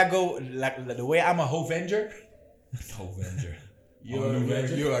 Like the way I go, like the way I'm a Hovenger. Hovenger. You're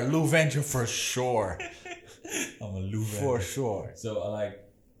a Lou Venger for sure. I'm a Lou Venger. For sure. So I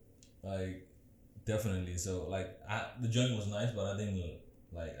like definitely. So like the joint was nice, but I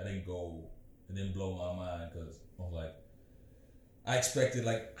didn't go. It didn't blow my mind because I was like, I expected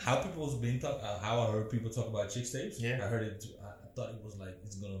like how people's been how I heard people talk about Chick Tapes. Yeah. I heard it. I thought it was like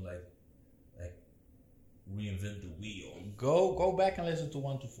it's gonna like reinvent the wheel. Go back and listen to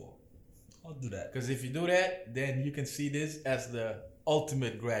 1 to 4. I'll do that. Because if you do that, then you can see this as the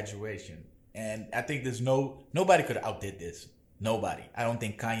ultimate graduation. And I think there's nobody could have outdid this. Nobody. I don't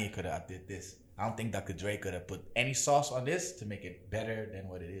think Kanye could have outdid this. I don't think Dr. Dre could have put any sauce on this to make it better than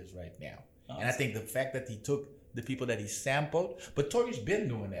what it is right now. And I think the fact that he took the people that he sampled, but Torey's been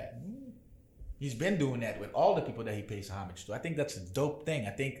doing that. He's been doing that with all the people that he pays homage to. I think that's a dope thing.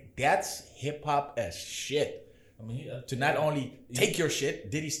 I think that's hip hop as shit. I mean, to not only take your shit,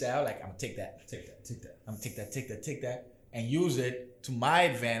 Diddy style, like I'm gonna take that. I'm gonna take that, and use it to my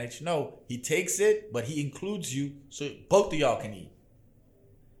advantage. No, he takes it, but he includes you, so both of y'all can eat.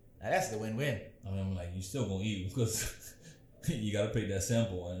 Now that's the win-win. I mean, I'm like, you still gonna eat because you gotta pay that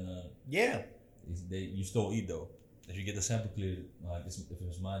sample, and you still eat though. If you get the sample cleared, like if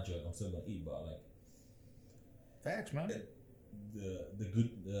it's my joint, I'm still gonna eat. But like, facts, man. The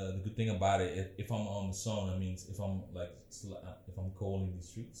good thing about it, if I'm on the song, that means if I'm calling these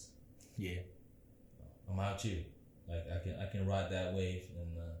streets, I'm out here. Like I can ride that wave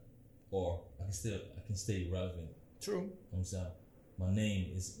and or I can stay relevant. True. I'm saying my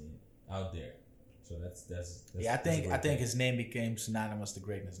name is out there, so that's I think his name became synonymous to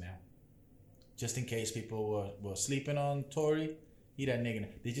greatness now. Just in case people were sleeping on Torey, he that nigga.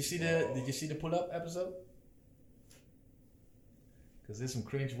 Did you see the pull up episode? Because there's some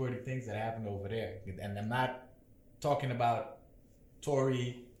cringe-worthy things that happened over there. And I'm not talking about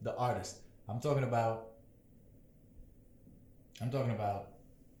Torey, the artist. I'm talking about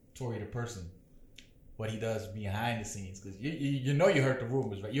Torey, the person. What he does behind the scenes. Because you heard the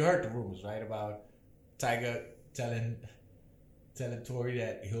rumors, right? You heard the rumors, right? About Tyga telling Torey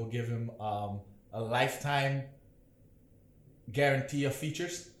that he'll give him a lifetime guarantee of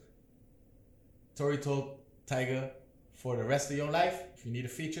features. Torey told Tiger, for the rest of your life, if you need a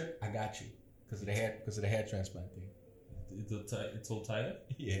feature, I got you. Because of the hair transplant thing. It told Tiger?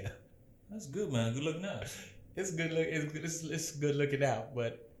 Yeah. That's good, man. Good looking out. It's good look. It's good looking out,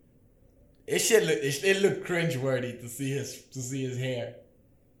 but it looked cringeworthy to see his hair,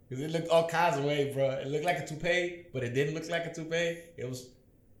 because it looked all kinds of way, bro. It looked like a toupee, but it didn't look like a toupee. It was,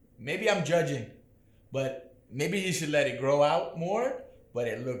 maybe I'm judging, but maybe he should let it grow out more. But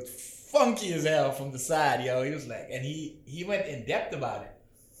it looked funky as hell from the side, yo. He was like, and he went in depth about it.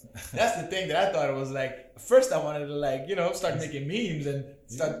 That's the thing that I thought it was like. First, I wanted to start making memes and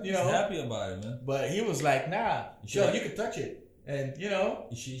start, He's happy about it, man. But he was like, nah, you can touch it, and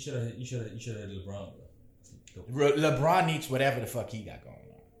You should have had LeBron. LeBron needs whatever the fuck he got going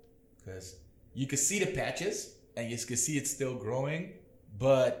on, because you can see the patches and you can see it's still growing,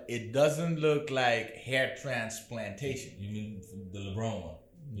 but it doesn't look like hair transplantation. You mean the LeBron one?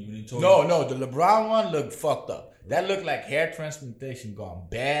 You mean Torey? No, the LeBron one looked fucked up. That looked like hair transplantation gone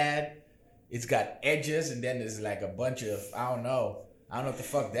bad. It's got edges, and then there's like a bunch of, I don't know what the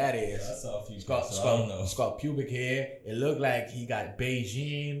fuck that is. I saw a few. It's called pubic hair. It looked like he got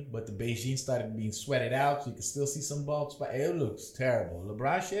Beijing, but the Beijing started being sweated out, so you can still see some bald spots. It looks terrible.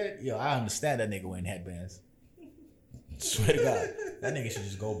 LeBron shit, yo, I understand that nigga wearing headbands. Swear to God, that nigga should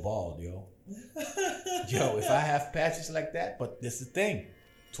just go bald, yo. Yo, if I have patches like that, but this is the thing.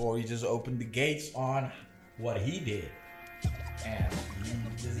 Torey just opened the gates on what he did. And he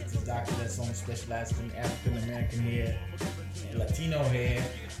visits a doctor that's only specialized in African American hair and Latino hair,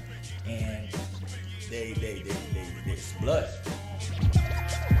 and it's blood.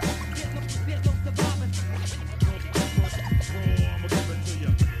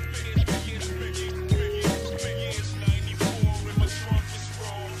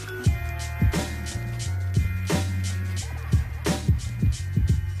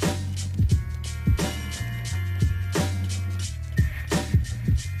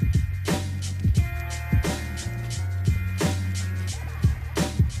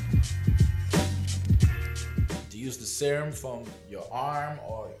 Serum from your arm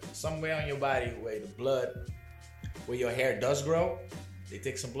or somewhere on your body where the blood, where your hair does grow, they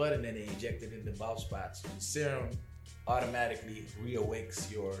take some blood and then they inject it in the bald spots. The serum automatically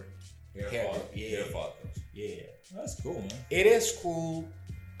reawakes your hair. Hair follicles. Yeah. That's cool, man. It is cool.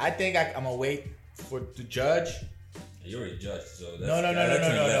 I think I'm gonna wait for the judge. You already judged, so that's,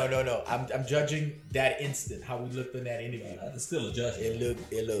 No. I'm judging that instant, how we looked in that interview. It's still a judgment.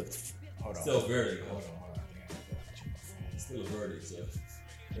 It looked. Hold on. Still verdict. Hold on. Still a verdict, so.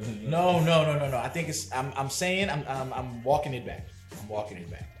 No. I think it's. I'm saying I'm walking it back. I'm walking it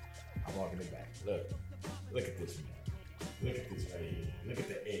back. Look at this, man. Look at this right here. Look at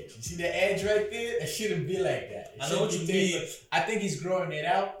the edge. You see the edge right there? It shouldn't be like that. I know what you mean. I think he's growing it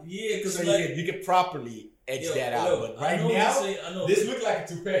out. Yeah, because so you can properly edge that out. But right now, this looks like a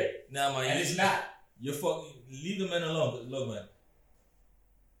toupee. Nah, man, and it's not. You're fucking. Leave the man alone. Look, man.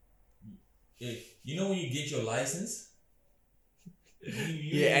 You know when you get your license?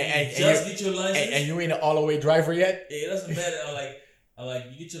 You get your license, and you ain't an all-the-way driver yet. Yeah, it doesn't matter. I like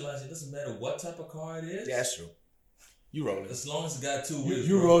you get your license. It doesn't matter what type of car it is. Yeah, that's true. You rolling. As long as it got two wheels.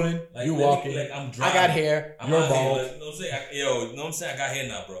 You rolling. Like, you walking. Like I'm driving. I got hair. You're bald. You know what I'm saying? You know what I'm saying? I got hair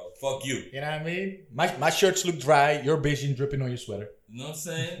now, bro. Fuck you. You know what I mean? My shirts look dry. Your Beijing dripping on your sweater. You know what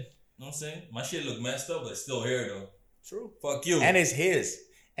I'm saying? My shit look messed up, but it's still hair though. True. Fuck you. And it's his.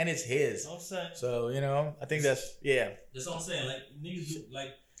 You know what I'm saying? So, I think that's. That's what I'm saying. Like niggas like.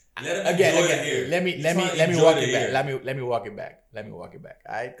 Let him again. Let me walk it back. Let me walk it back.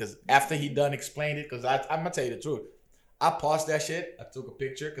 All right, because after he done explained it, because I'm gonna tell you the truth, I paused that shit. I took a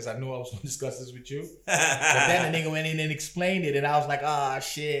picture because I knew I was gonna discuss this with you. But then the nigga went in and explained it, and I was like,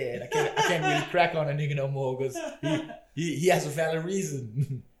 shit, I can't really crack on a nigga no more because he has a valid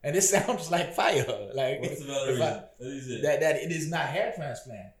reason, and it sounds like fire. Like what's the valid reason? That it is not hair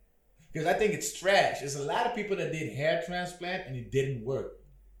transplant, because I think it's trash. There's a lot of people that did hair transplant and it didn't work.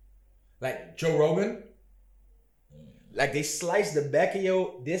 Like Joe Rogan, like they sliced the back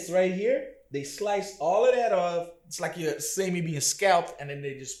of this right here. They sliced all of that off. It's like you're seeing me being scalped, and then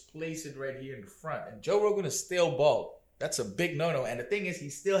they just place it right here in the front. And Joe Rogan is still bald. That's a big no-no. And the thing is, he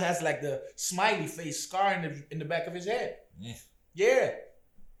still has like the smiley face scar in the back of his head. Yeah.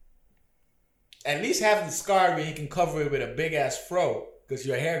 At least have the scar where you can cover it with a big ass fro because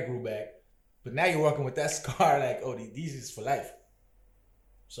your hair grew back. But now you're working with that scar like, these is for life.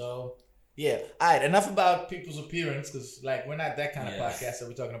 So. Yeah. All right. Enough about people's appearance, because like we're not that kind of podcast that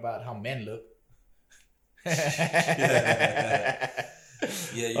we're talking about how men look. Back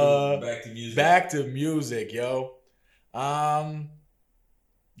to music. Back to music, yo. Yeah.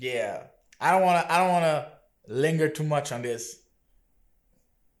 I don't wanna linger too much on this.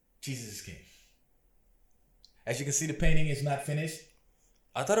 Jesus is King. As you can see, the painting is not finished.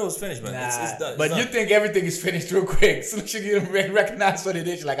 I thought it was finished, man. It's done. But you think everything is finished real quick. So you recognize what it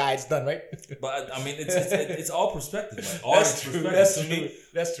is. You're like, it's done, right? But I mean, it's all perspective, man. All That's true. perspective. That's To true. me,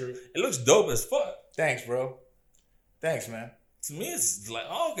 That's true. it looks dope as fuck. Thanks, bro. Thanks, man. To me, it's like,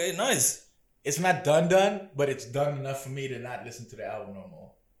 oh, okay, nice. It's not done, but it's done enough for me to not listen to the album no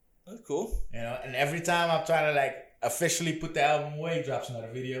more. That's cool. You know, and every time I'm trying to like officially put the album away, he drops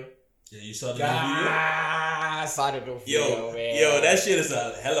another video. Yeah, you saw the new video? I saw the new video, man. Yo, that shit is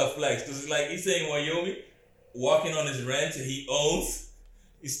a hella flex. Cause it's like he's saying Wyoming, walking on his ranch that he owns.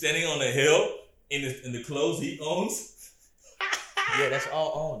 He's standing on a hill in the clothes he owns. Yeah, that's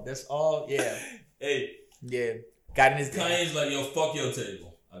all owned. That's all. Yeah. Hey. Yeah. Got in his. Kanye's like, yo, fuck your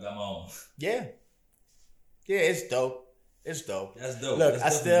table. I got my own. Yeah. Yeah, it's dope. It's dope. That's dope. Look,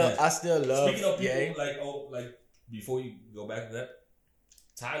 That's I still love. Speaking of people, Ye. like before you go back to that,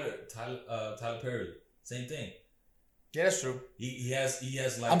 Tyler Perry, same thing. Yeah, that's true. He has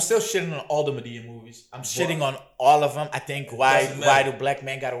like. I'm still shitting on all the Madea movies. I'm shitting on all of them. I think why do black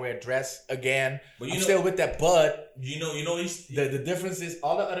men gotta wear a dress again? But I'm still with that. But you know, the difference is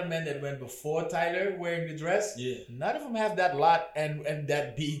all the other men that went before Tyler wearing the dress. Yeah, none of them have that lot and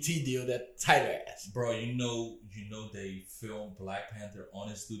that BET deal that Tyler has. Bro, you know they filmed Black Panther on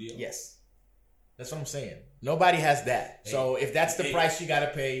his studio. Yes. That's what I'm saying. Nobody has that. So if that's the price you gotta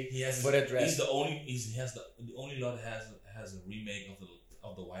pay for the dress, he's the only lot that has a remake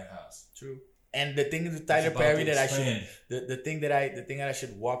of the White House. True. And the thing with Tyler Perry that I should the thing that I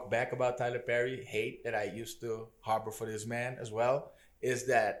should walk back about Tyler Perry, hate that I used to harbor for this man as well, is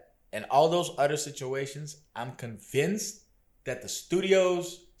that in all those other situations, I'm convinced that the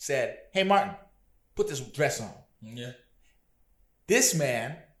studios said, "Hey Martin, put this dress on." Yeah. This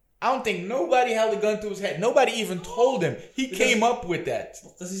man, I don't think nobody held a gun to his head. Nobody even told him. He came up with that.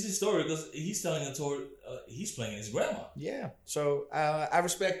 Because it's his story. Because he's telling a story. He's playing his grandma. Yeah. So I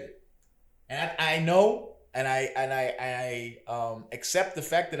respect it, and I know, and I accept the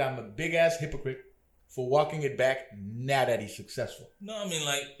fact that I'm a big ass hypocrite for walking it back now that he's successful. No, I mean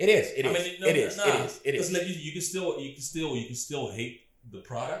like it is. It is. Because like you can still hate the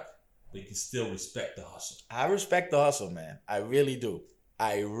product, but you can still respect the hustle. I respect the hustle, man. I really do.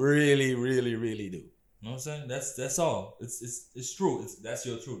 I really, really, really do. You know what I'm saying? That's all. It's true. That's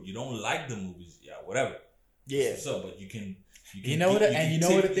your truth. You don't like the movies, yeah, whatever. Yeah. So, but you can. You know what the thing is?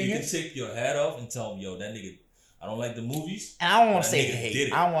 You can take your hat off and tell them, yo, that nigga, I don't like the movies. And I don't want to say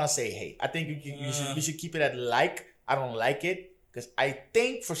hate. I don't want to say hate. I think you should keep it at like. I don't like it because I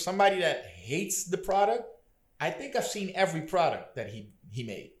think for somebody that hates the product, I think I've seen every product that he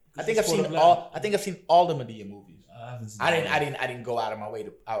made. I think I've seen all the Madea movies. I didn't go out of my way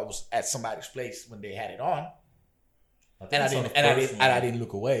to. I was at somebody's place when they had it on, and I didn't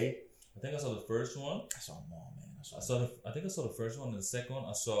look away. I think I saw the first one. I saw them all, man. I think I saw the first one and the second one.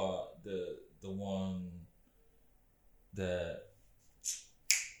 I saw the one that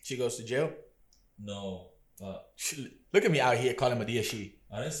she goes to jail. No, look at me out here calling Madea she.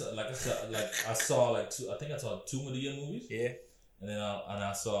 I saw two. I think I saw two Madea movies. Yeah, and then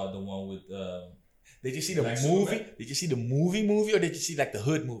I saw the one with. Did you see the movie? Did you see the movie, or did you see like the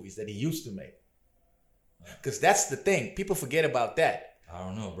hood movies that he used to make? Because that's the thing. People forget about that. I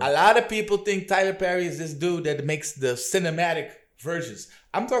don't know, bro. A lot of people think Tyler Perry is this dude that makes the cinematic versions.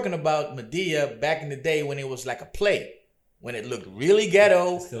 I'm talking about Madea back in the day when it was like a play, when it looked really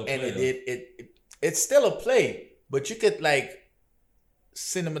ghetto, and it's still a play. But you could like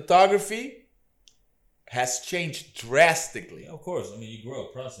cinematography has changed drastically. Yeah, of course. I mean, you grow a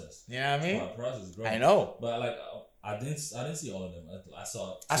process. You know what I mean? Process growth. I know. But like, I didn't see all of them.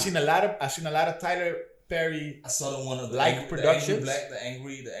 I seen a lot of Tyler Perry. I saw the one of the productions. The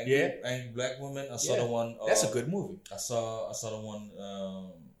angry black woman. I saw the one. That's a good movie. I saw the one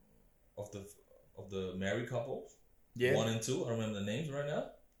of the married couple. Yeah. 1 and 2. I don't remember the names right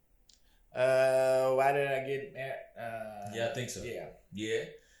now. Why did I get married? Yeah, I think so. Yeah.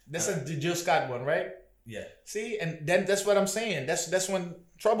 That's the Jill Scott one, right? Yeah. See, and then that's what I'm saying. That's when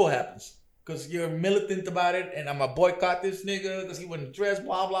trouble happens. Because you're militant about it, and I'm going to boycott this nigga because he wouldn't dress,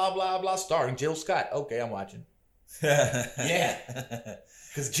 blah, blah, blah, blah, starring Jill Scott. Okay, I'm watching. Yeah.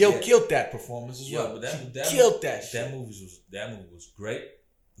 Because Jill killed that performance as well. But killed that shit. That movie was great.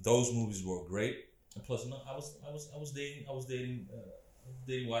 Those movies were great. And plus, no, I was dating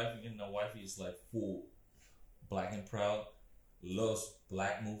wifey, and my wifey is like full black and proud, loves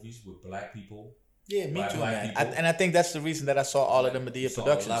black movies with black people. Yeah, me too, man. And I think that's the reason that I saw all of the Madea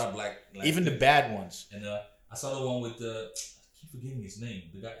productions. A lot of black even the bad ones. And I saw the one with the. I keep forgetting his name.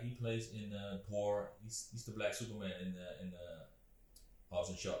 The guy he plays in Thor. He's the Black Superman in the Hobbs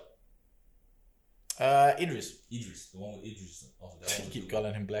and Shaw. Idris. The one with Idris. Also, that You was keep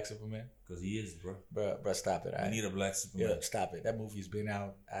calling him Black Superman? because he is, bro. Bruh, stop it. I need a black Superman. Yeah, stop it. That movie's been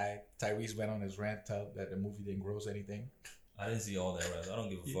out. Tyrese went on his rant that the movie didn't gross anything. I didn't see all that. Right? I don't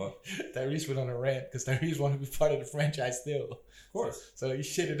give a fuck. Tyrese went on a rant because Tyrese wanted to be part of the franchise still. Of course. So he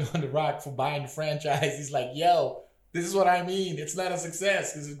shitted on The Rock for buying the franchise. He's like, yo, this is what I mean. It's not a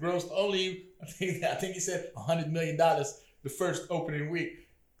success because it grossed only, I think he said $100 million the first opening week.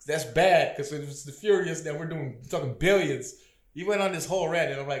 That's bad because it was the Furious that we're talking billions. He went on this whole rant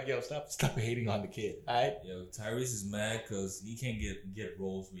and I'm like, yo, stop hating on the kid. All right. Yo, Tyrese is mad because he can't get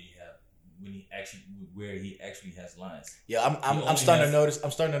roles where he actually has lines. Yeah, I'm starting to notice.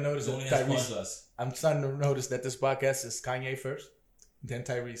 I'm starting to notice He only that has Tyrese. punchlines. I'm starting to notice that this podcast is Kanye first, then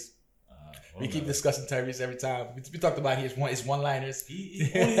Tyrese. We keep discussing Tyrese every time. We talked about his one-liners. He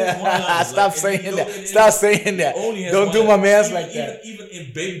only has one-liners. Stop saying that. Stop saying that. Don't do my man's like that. Even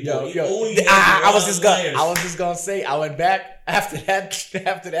in Baby Yo, Boy, yo. he only I was has just gonna say. I went back after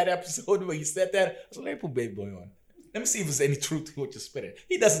that episode where you said that. I was like, let me put Baby Boy on. Let me see if there's any truth to what you're spitting.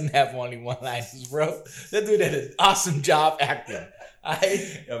 He doesn't have only one-liners, bro. That dude did an awesome job acting.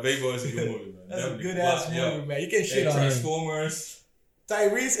 Yeah, Baby Boy is a good movie, man. That's a good ass movie, man. You can't shit on him. Transformers.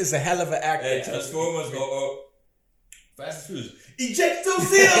 Tyrese is a hell of an actor. Hey, Transformers go up. Fast and Furious. Eject those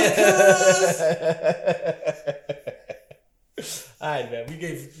seals, Alright, man. We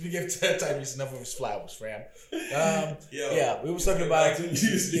gave Tyrese enough of his flowers, fam. Yeah, we were talking about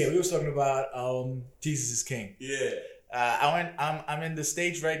Jesus is King. Yeah. I'm in the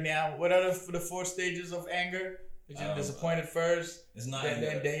stage right now. What are the 4 stages of anger? You're disappointed first. It's not.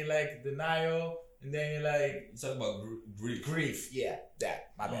 Then you like denial. And then you're like... You talk about grief. Grief, yeah.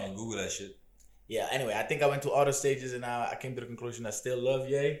 That. My bad. Google that shit. Yeah, anyway, I think I went to all the stages and I came to the conclusion I still love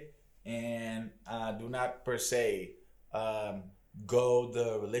Ye. And I do not per se go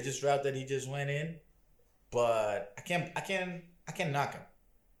the religious route that he just went in. But I can't knock him. I can't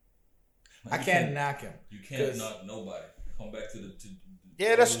knock him. You can't knock nobody. Come back to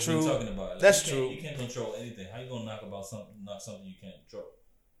yeah, that's what true. We're talking about. Like, that's true. You can't control anything. How you gonna knock something you can't control?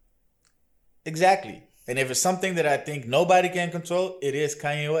 Exactly. And if it's something that I think nobody can control, it is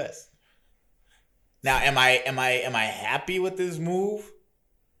Kanye West. Now, am I happy with this move?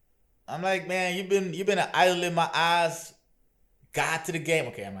 I'm like, man, you've been an idol in my eyes, God to the game.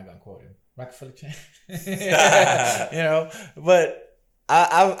 Okay, I'm not gonna quote him. Rockefeller Chain. You know, but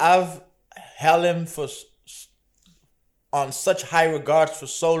I've held him on such high regards for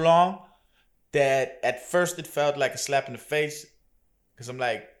so long that at first it felt like a slap in the face because I'm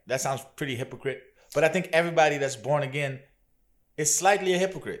like, that sounds pretty hypocrite. But I think everybody that's born again is slightly a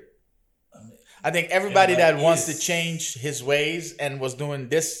hypocrite. I think everybody that wants to change his ways and was doing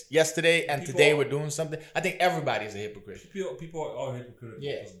this yesterday and today we're doing something, I think everybody's a hypocrite. People are hypocritical.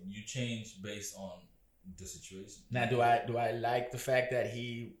 Yeah. Because you change based on the situation. Now, do I like the fact that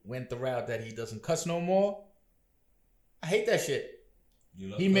he went the route that he doesn't cuss no more? I hate that shit.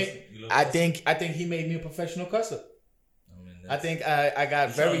 I think he made me a professional cusser. I think I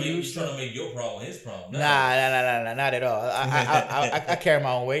got very used to. You're trying to make your problem his problem. Nah, not at all. I carry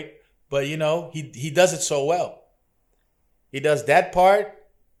my own weight, but you know he does it so well. He does that part,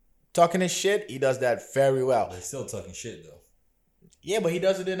 talking his shit. He does that very well. They're still talking shit though. Yeah, but he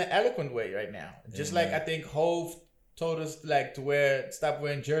does it in an eloquent way right now. Just like I think Hove told us like to stop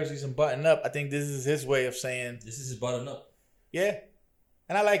wearing jerseys and button up. I think this is his way of saying this is his button up. Yeah,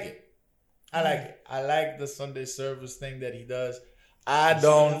 and I like it. I like it. I like the Sunday service thing that he does.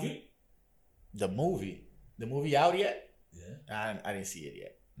 The movie out yet? Yeah. I didn't see it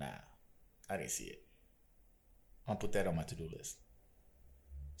yet. Nah, I didn't see it. I'm gonna put that on my to-do list.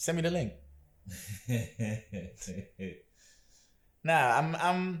 Send me the link. Nah,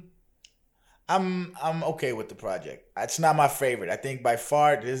 I'm okay with the project. It's not my favorite. I think by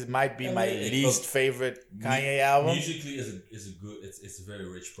far this might be my least favorite Kanye album. Musically, is a good. It's a very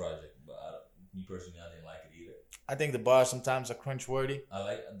rich project, but me personally, I didn't like it either. I think the bars sometimes are cringeworthy. I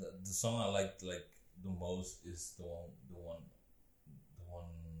like the song I like the most is the one.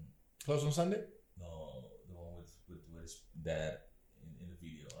 Close on Sunday? No, the one with his dad in the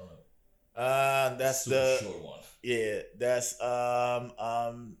video. I don't know. That's super the short one. Yeah, that's I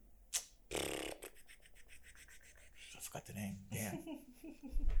forgot the name.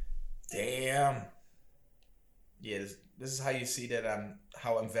 Damn. Yeah, this is how you see that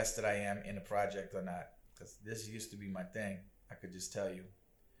how invested I am in a project or not. Because this used to be my thing. I could just tell you.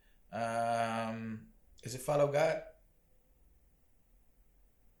 Is it Follow God?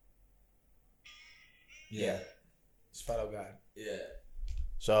 Yeah. It's fellow God. Yeah.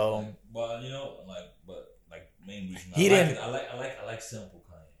 So, But main reason He didn't- I like simple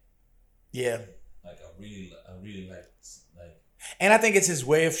Kanye. yeah. Like I really like And I think it's his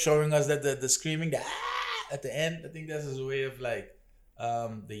way of showing us that the screaming, the at the end. I think that's his way of like,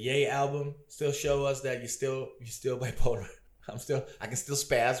 the Ye album still show us that you're still bipolar. I can still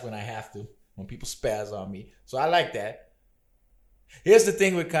spaz when I have to, when people spaz on me. So I like that. Here's the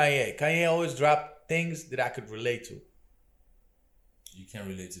thing with Kanye. Kanye always dropped things that I could relate to. You can't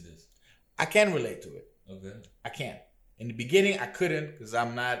relate to this. I can relate to it. Okay. I can. In the beginning, I couldn't because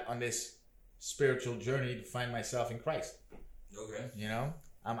I'm not on this spiritual journey to find myself in Christ. Okay. You know,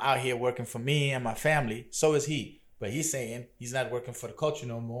 I'm out here working for me and my family. So is he. But he's saying he's not working for the culture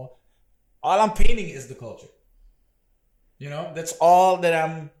no more. All I'm painting is the culture. You know, that's all that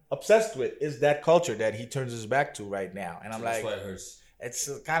I'm obsessed with is that culture that he turns his back to right now. And I'm That's like, why it hurts. it's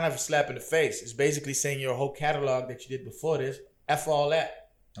a kind of a slap in the face. It's basically saying your whole catalog that you did before this, F all that.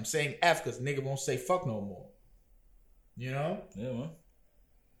 I'm saying F because nigga won't say fuck no more. You know? Yeah, man.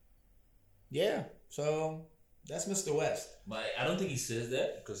 Yeah. So that's Mr. West. But I don't think he says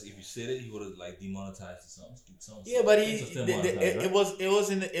that because if he said it, he would have like demonetized the song. Yeah, but It's still monetized, right?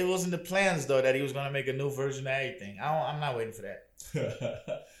 it was in the plans though that he was gonna make a new version of everything. I'm not waiting for that.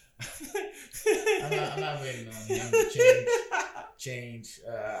 I'm not waiting on him to change.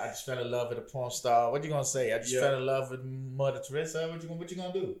 I just fell in love with a porn star. What you gonna say? I just fell in love with Mother Teresa. What you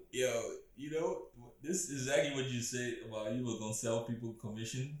gonna do? Yo, you know, this is exactly what you said about you were gonna sell people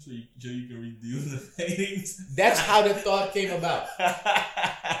commission so you can redo the paintings. That's how the thought came about.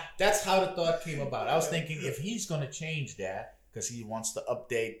 That's how the thought came about. I was thinking if he's gonna change that because he wants to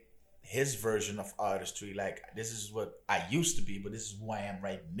update his version of artistry, like this is what I used to be, but this is who I am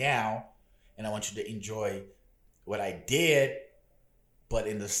right now, and I want you to enjoy what I did, but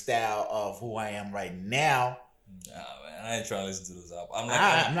in the style of who I am right now. Nah, man, I ain't trying to listen to this album.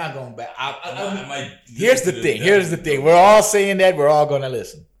 I'm not going back. I might Here's the listen to thing. this Here's the album. thing. We're all saying that. We're all gonna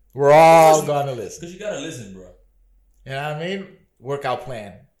listen. We're all gonna listen. Because you gotta listen, bro. You know what I mean? Workout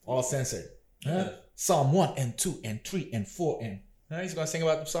plan, all censored. Huh? Yeah. Psalm 1 and 2 and 3 and 4 and he's gonna sing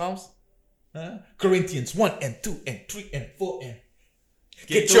about the Psalms. Huh? Corinthians 1 and 2 and 3 and 4 and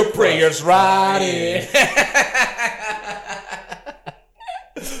get your prayers right in.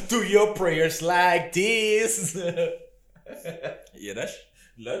 Do your prayers like this. Yeah, that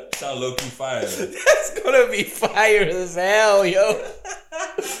sound low key fire. That's gonna be fire as hell, yo.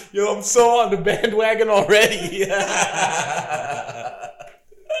 Yo, I'm so on the bandwagon already.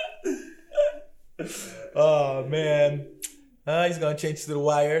 Oh man, he's gonna change to the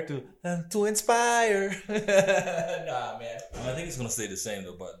wire to inspire. Nah, man. I think it's gonna stay the same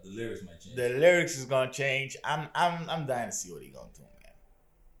though, but the lyrics might change. The lyrics is gonna change. I'm dying to see what he's gonna do,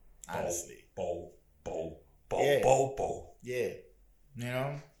 man. Honestly, Bo. yeah. You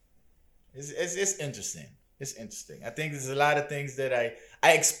know, it's interesting. It's interesting. I think there's a lot of things that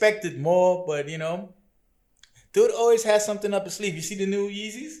I expected more, but you know, dude always has something up his sleeve. You see the new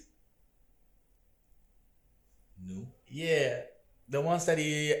Yeezys? New? Yeah, the ones that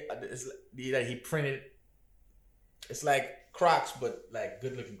he printed. It's like Crocs, but like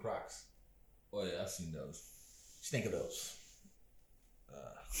good looking Crocs. Oh yeah, I've seen those. What you think of those?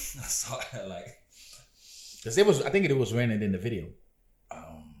 I saw it like. Because I think it was raining in the video.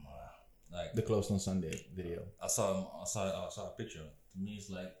 Like The Closed on Sunday video. I saw a picture. To me, it's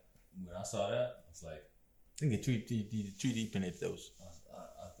like when I saw that, it's like I think the 3D printed those. I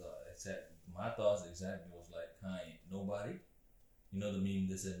thought my thoughts exactly was like Kanye, nobody. You know the meme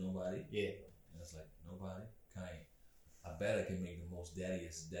that said nobody? Yeah. And it's like nobody, Kanye. I bet I can make the most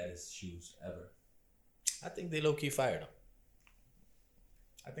daddiest shoes ever. I think they low key fire though.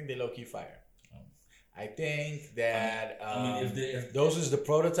 I think that if those is the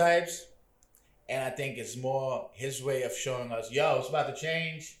prototypes, and I think it's more his way of showing us, yo, it's about to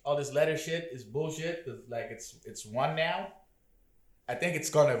change. All this letter shit is bullshit. Like it's one now. I think it's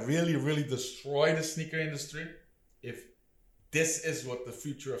gonna really, really destroy the sneaker industry if this is what the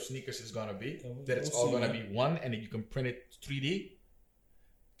future of sneakers is gonna be. That it's all gonna be one, and then you can print it 3D.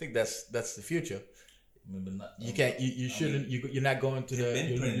 I think that's the future. I mean, but not, You can't. You shouldn't. You're not going to the.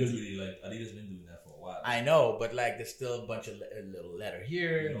 Been printing 3D, like Adidas been doing that for a while. I know, but like there's still a bunch of little letter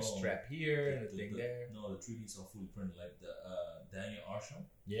here and a No, strap here and a thing there. No, the 3Ds are fully printed. Like the Daniel Arsham,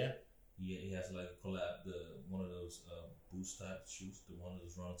 Yeah. he has like a collab, one of those boost type shoes, one of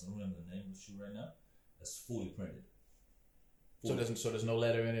those runs. I don't remember the name of the shoe right now. That's fully printed. So there's no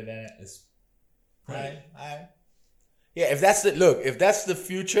letter in it. And It's printed. Alright. Yeah, if that's the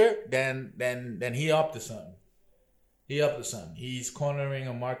future, then he up to something. He's cornering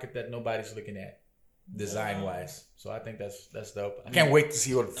a market that nobody's looking at. design wise. So I think that's dope. I can't wait to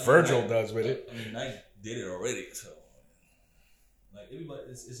see what Virgil does with it. I mean, Nike did it already, so like everybody,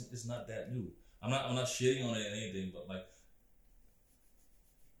 it's not that new. I'm not shitting on it or anything, but like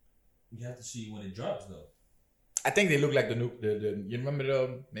we have to see when it drops though. I think they look like the new. You remember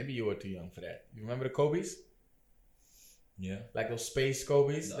the? Maybe you were too young for that. You remember the Kobe's? Yeah. Like those space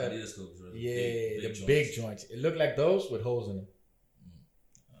Kobe's. The Adidas Kobe's, right? Yeah, big big joints. It looked like those with holes in them.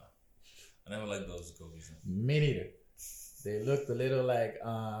 I never liked those Kobe's. Me neither. They looked a little like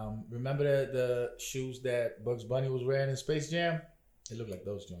remember the shoes that Bugs Bunny was wearing in Space Jam? It looked like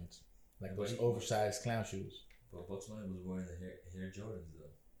those joints, like those oversized clown shoes. But Bugs Bunny was wearing the hair Jordans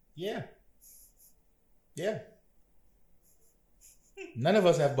though. Yeah. None of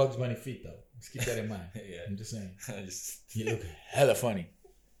us have Bugs Bunny feet though. Let's keep that in mind. Yeah. I'm just saying. You look hella funny.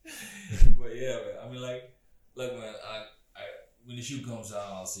 But yeah, man, I mean, like, look, man, I when the shoe comes out,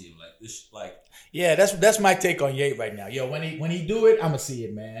 I'll see him. Like this, like. Yeah, that's my take on Ye right now. Yo, when he do it, I'ma see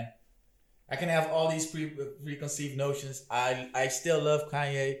it, man. I can have all these preconceived notions. I still love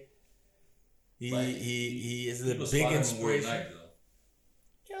Kanye. He is the big inspiration.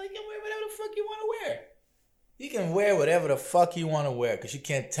 Yo, you can wear whatever the fuck you want to wear. He can wear whatever the fuck you want to wear because you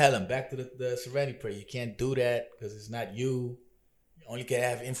can't tell him. Back to the Serenity Prayer. You can't do that because it's not you. You only can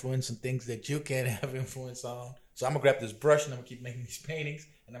have influence on things that you can't have influence on. So I'm going to grab this brush and I'm going to keep making these paintings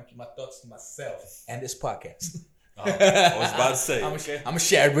and I'm going to keep my thoughts to myself and this podcast. I was about to say. I'm going to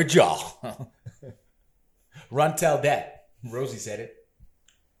share it with y'all. Run, tell that. Rosie said it.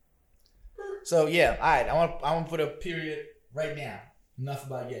 So yeah, all right. I want to put a period right now. Enough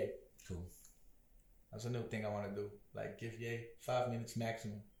about Ye. Cool. That's a new thing I want to do. Like, give Ye 5 minutes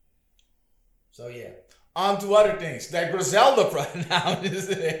maximum. So, yeah. On to other things. That Griselda now. I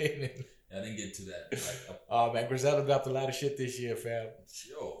didn't get to that. Like, oh, man. Griselda dropped a lot of shit this year, fam.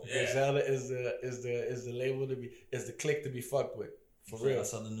 Sure, yeah. Griselda is the label to be, is the click to be fucked with. For real. I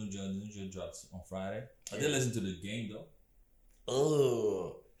saw the new joint drops on Friday. I did listen to the game, though.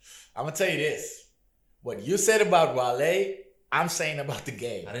 Oh. I'm going to tell you this. What you said about Wale, I'm saying about the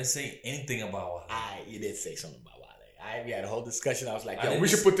game. I didn't say anything about Wale. You did say something about Wale. We had a whole discussion. I was like, yo, we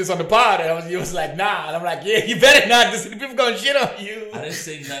should put this on the pod. And you was like, nah. And I'm like, yeah, you better not. The people going to shit on you. I didn't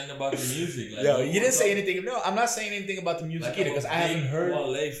say nothing about the music. Like, yo, you didn't say anything. No, I'm not saying anything about the music either because I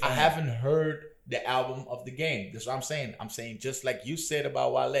haven't heard the album of the game. That's what I'm saying. I'm saying just like you said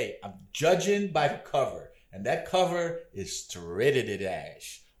about Wale. I'm judging by the cover. And that cover is straight to the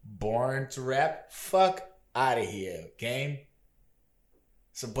dash. Born to rap. Fuck out of here, game.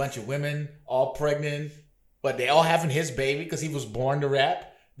 It's a bunch of women all pregnant, but they all having his baby because he was born to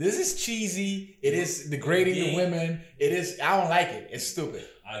rap. This is cheesy. It is degrading the women. It is. I don't like it. It's stupid.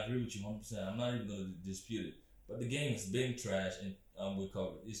 I agree with you 100%. I'm not even gonna dispute it. But the game is being trash and with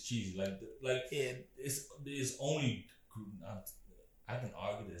cover. It's cheesy. It's only. I can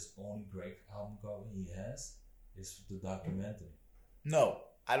argue that it's only great album cover he has is the documentary. No,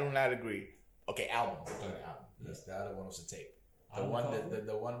 I do not agree. Okay, album. Yes, the other one was a tape. The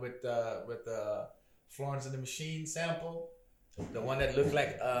one with the Florence and the Machine sample. The one that looked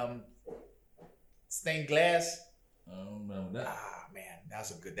like stained glass. I don't remember that. Ah man,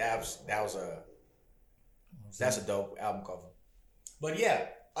 that's a dope album cover. But yeah,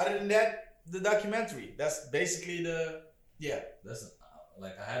 other than that, the documentary. That's basically That's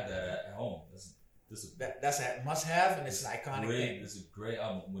like I had that at home. That's a must have and it's an iconic thing. It's a great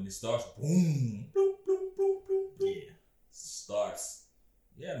album. When it starts, boom, bloop, bloop, bloop, bloop, bloop, yeah. Starts.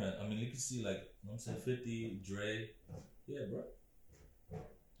 Yeah, man. I mean, you can see like, you know what I'm saying, 50, Dre. Yeah, bro.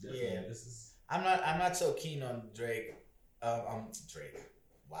 Definitely. Yeah. This is. I'm not so keen on Drake. Drake.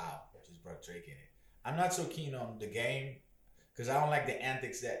 Wow, just brought Drake in it. I'm not so keen on the game because I don't like the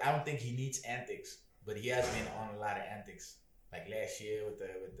antics I don't think he needs antics, but he has been on a lot of antics. Like last year with the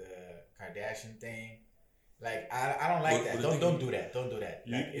Kardashian thing. Like I don't like that. Don't do that. Don't do that.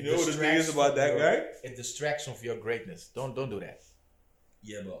 Like, you know what the thing is about that guy? It distracts from your greatness. Don't do that.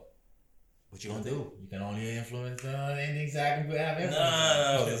 Yeah, but what you gonna do? You can only influence anything I can have influence.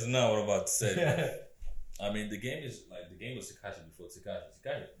 No, that's not what I'm about to say. Bro. I mean, the game was Tekashi before Tekashi.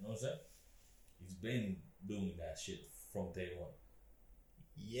 You know what I'm saying? He's been doing that shit from day one.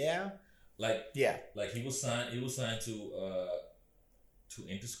 Yeah. Like he was signed to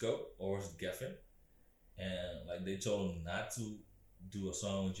Interscope or Geffen, and like they told him not to do a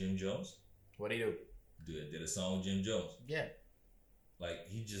song with Jim Jones. What did he do? Did a song with Jim Jones. Yeah. Like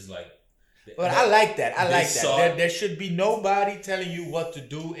he just like. But I like that. There should be nobody telling you what to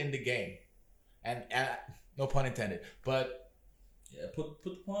do in the game, and no pun intended. But yeah, put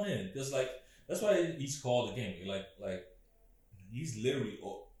the pun in because like that's why he's called the game. Like he's literally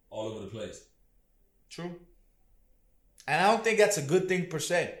all over the place. True. And I don't think that's a good thing per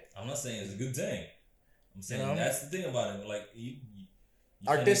se. I'm not saying it's a good thing. I'm saying You know? that's the thing about him. Like you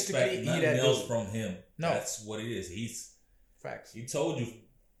Artistically, can't expect nothing that else dude. from him. No. That's what it is. Facts. He told you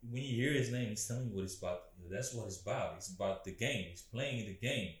when you hear his name, he's telling you what it's about. That's what it's about. It's about the game. He's playing the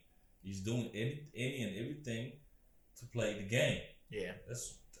game. He's doing any and everything to play the game. Yeah.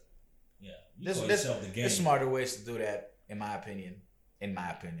 You call yourself the game. There's smarter ways to do that, in my opinion. But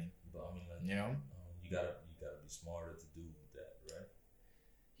I mean, like, You know? you gotta be smarter to do that, right?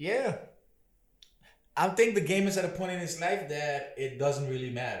 Yeah. I think the game is at a point in his life that it doesn't really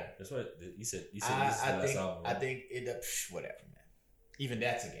matter. That's what he said. He said this is the last album. I think it whatever, man. Even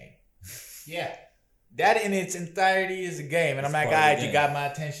that's a game. Yeah. That in its entirety is a game. And I'm like, all right, you got my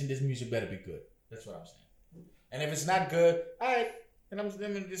attention. This music better be good. That's what I'm saying. And if it's not good, all right. And I'm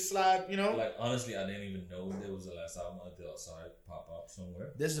gonna just slide, you know. Like, honestly, I didn't even know that was the last album until I saw it pop up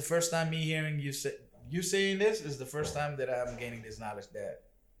somewhere. This is the first time me hearing you saying this is the first time that I'm gaining this knowledge that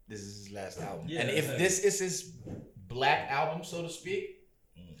this is his last album. Yeah, and if hey. this is his black album, so to speak,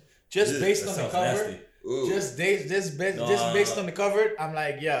 just based on the cover, nasty. just based on the cover, I'm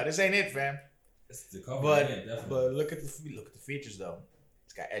like, yeah, this ain't it, fam. It's the cover, But yeah, definitely. but look at the features though.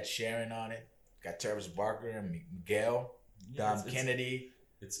 It's got Ed Sheeran on it. It's got Travis Barker and Miguel, Yeah, Dom Kennedy,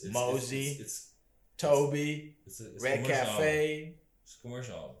 it's Mosey, it's Toby, it's a Red commercial Cafe. album. It's a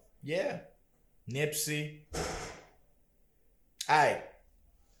commercial album. Yeah. Nipsey. Alright.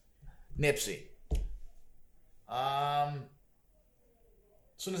 Nipsey. As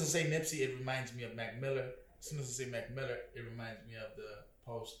soon as I say Nipsey, it reminds me of Mac Miller. As soon as I say Mac Miller, it reminds me of the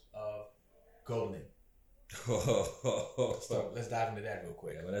post of Golden. So let's dive into that real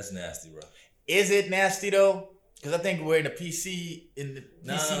quick. Yeah, but that's nasty, bro. Is it nasty though? Because I think we're in the PC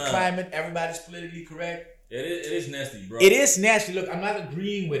climate. Everybody's politically correct. It is nasty, bro. It is nasty. Look, I'm not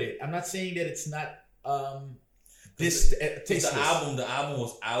agreeing with it. I'm not saying that it's not tasteless. The album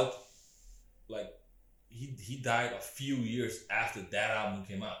was out. Like he died a few years after that album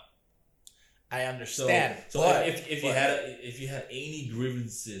came out. I understand. So if you had any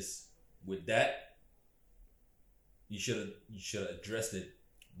grievances with that, you should have addressed it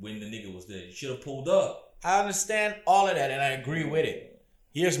when the nigga was there. You should have pulled up. I understand all of that, and I agree with it.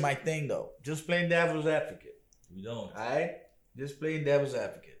 Here's my thing, though. Just playing devil's advocate. We don't. All right? Just playing devil's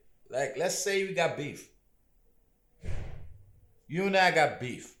advocate. Like, let's say we got beef. You and I got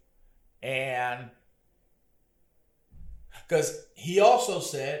beef. And because he also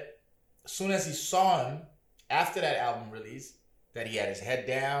said, as soon as he saw him, after that album release, that he had his head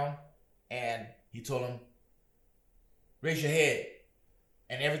down, and he told him, raise your head.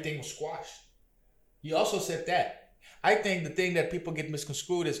 And everything was squashed. He also said that. I think the thing that people get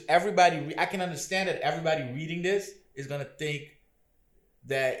misconstrued is everybody. I can understand that everybody reading this is gonna think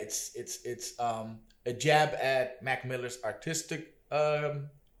that it's a jab at Mac Miller's artistic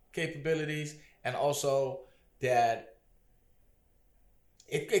capabilities, and also that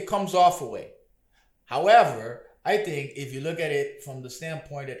it comes off a way. However, I think if you look at it from the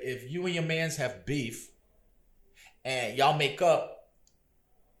standpoint that if you and your mans have beef and y'all make up,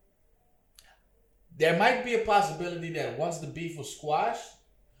 there might be a possibility that once the beef was squashed,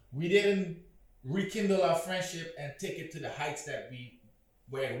 we didn't rekindle our friendship and take it to the heights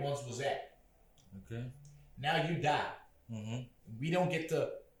where it once was at. Okay. Now you die. Mm-hmm. We don't get to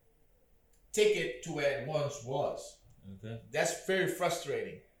take it to where it once was. Okay. That's very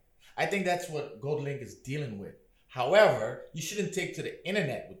frustrating. I think that's what GoldLink is dealing with. However, you shouldn't take to the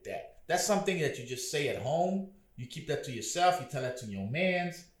internet with that. That's something that you just say at home. You keep that to yourself. You tell that to your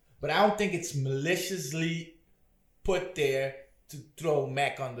mans. But I don't think it's maliciously put there to throw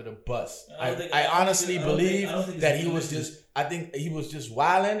Mac under the bus. I honestly believe that he was just, I think he was just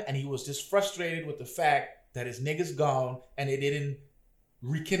wilding, and he was just frustrated with the fact that his niggas gone and they didn't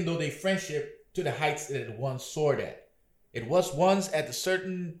rekindle their friendship to the heights that it once soared at. It was once at a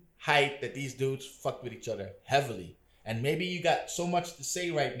certain height that these dudes fucked with each other heavily. And maybe you got so much to say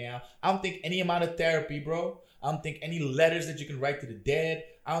right now. I don't think any amount of therapy, bro. I don't think any letters that you can write to the dead.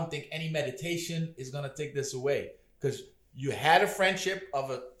 I don't think any meditation is going to take this away. Because you had a friendship of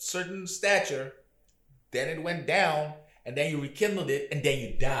a certain stature, then it went down, and then you rekindled it, and then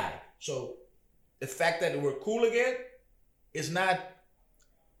you died. So the fact that we're cool again is not,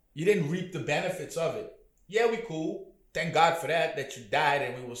 you didn't reap the benefits of it. Yeah, we cool. Thank God for that you died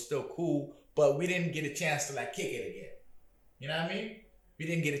and we were still cool, but we didn't get a chance to like kick it again. You know what I mean? We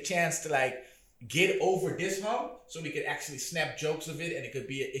didn't get a chance to like get over this hump so we could actually snap jokes of it and it could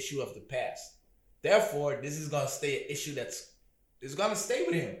be an issue of the past. Therefore, this is going to stay an issue is going to stay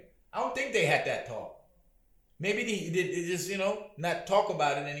with him. I don't think they had that talk. Maybe they just, not talk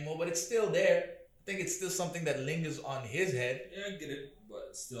about it anymore, but it's still there. I think it's still something that lingers on his head. Yeah, I get it, but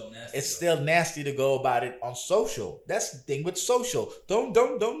it's still nasty. It's still nasty to go about it on social. That's the thing with social.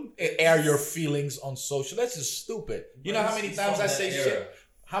 Don't air your feelings on social. That's just stupid. You know how many times I say shit?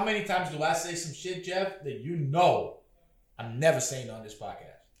 How many times do I say some shit, Jeff, that you know I'm never saying on this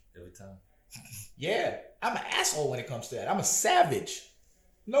podcast? Every time. Yeah, I'm an asshole when it comes to that. I'm a savage.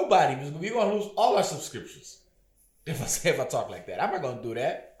 Nobody, we're gonna lose all our subscriptions if I talk like that. I'm not gonna do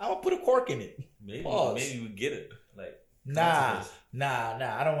that. I'm gonna put a cork in it. Maybe we get it. Like Nah.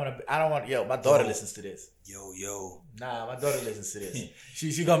 I don't want. Yo, my daughter listens to this. Yo. Nah, my daughter listens to this.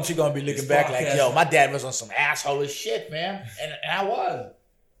 She gonna be looking back like, yo, my dad was on some asshole shit, man, and I was,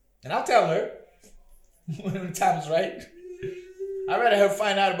 and I'll tell her when the time is right. I'd rather her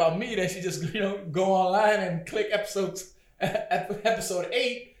find out about me than she just go online and click episode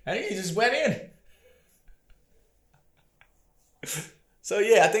 8, and he just went in. So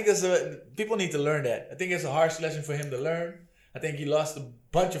yeah, I think people need to learn that. I think it's a harsh lesson for him to learn. I think he lost a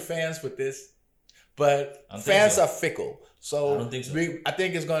bunch of fans with this, but fans are fickle. So I don't think so. I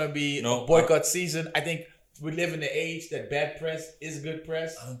think it's gonna be a boycott season. I think we live in the age that bad press is good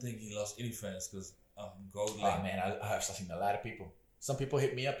press. I don't think he lost any fans because Gold Link. Oh man, I've seen a lot of people. Some people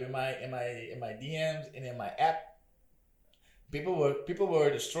hit me up in my DMs and in my app. People were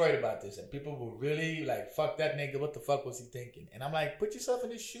destroyed about this, and people were really like, "Fuck that nigga! What the fuck was he thinking?" And I'm like, "Put yourself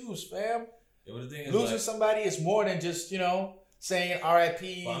in his shoes, fam." Yeah, but the thing is, losing somebody is more than just saying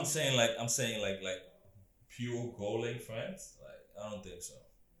R.I.P. But I'm saying like pure Gold Link fans. Like I don't think so.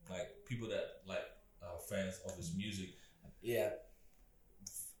 Like people that like fans of his music. Yeah.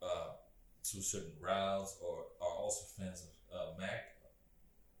 To certain routes or are also fans of Mac.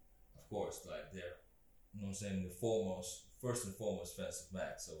 Of course, like they're, you know what I'm saying, first and foremost fans of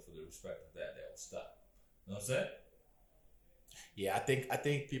Mac. So for the respect of that, they'll stop. You know what I'm saying? Yeah, I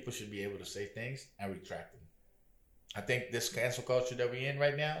think people should be able to say things and retract them. I think this cancel culture that we're in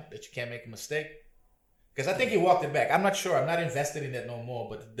right now, that you can't make a mistake. Because I think he walked it back. I'm not sure. I'm not invested in that no more.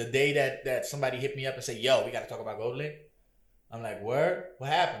 But the day that somebody hit me up and said, "Yo, we got to talk about Gold Link," I'm like, "Word? What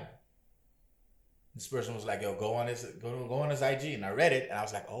happened?" This person was like, "Yo, go on his IG," and I read it, and I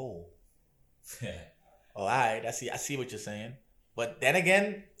was like, "Oh, all right, I see what you're saying." But then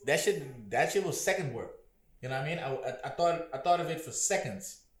again, that shit was second work. You know what I mean? I thought of it for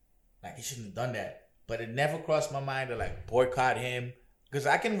seconds, like he shouldn't have done that. But it never crossed my mind to like boycott him, because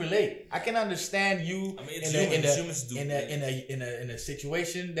I can relate. I can understand you. I mean, in a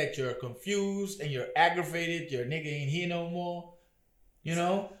situation that you're confused and you're aggravated. Your nigga ain't here no more. You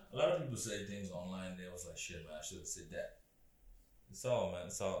know. A lot of people say things online. They was like, "Shit, man, I should have said that." It's all, man.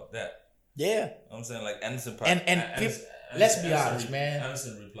 It's all that. Yeah. I'm saying like Anderson. Let's be honest, man.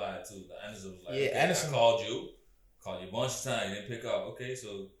 Anderson replied too. Anderson was like, "Yeah, okay, Anderson I called you a bunch of times. You didn't pick up. Okay,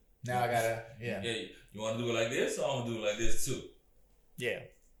 so now I gotta yeah. You want to do it like this, or I'm gonna do it like this too." Yeah.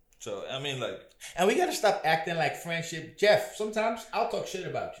 So I mean, like, and we gotta stop acting like friendship. Jeff, sometimes I'll talk shit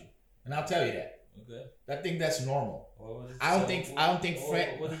about you, and I'll tell you that. Okay. I think that's normal. I don't think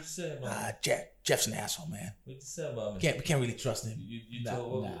friend. What did you say about me? Jeff's an asshole, man. What did you say about me? We can't really trust him. You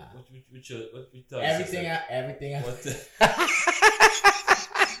told what you thought? Everything I. What the?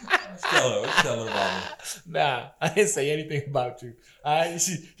 Tell her about me. Nah, I didn't say anything about you.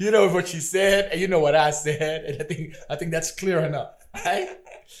 You know what she said, and you know what I said, and I think that's clear enough. Right?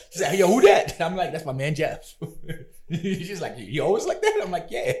 She's like, "Yo, who that?" And I'm like, "That's my man Jeff." She's like, "You always like that?" I'm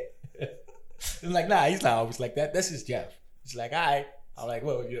like, "Yeah." I'm like, "Nah, he's not always like that. That's just Jeff." She's like, "All right." I'm like,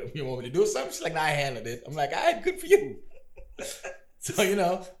 "Well, you want me to do something?" She's like, "Nah, I handled it." I'm like, "All right, good for you." So,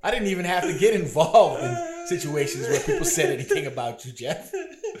 I didn't even have to get involved in situations where people said anything about you, Jeff.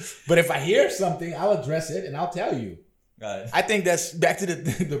 But if I hear something, I'll address it and I'll tell you. Right. I think that's back to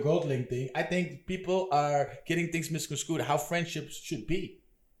the Gold Link thing. I think people are getting things misconstrued how friendships should be.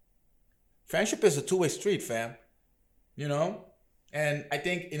 Friendship is a two-way street, fam. And I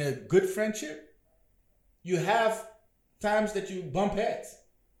think in a good friendship, you have times that you bump heads.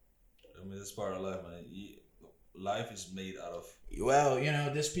 I mean, that's part of life, man. Life is made out of... Well,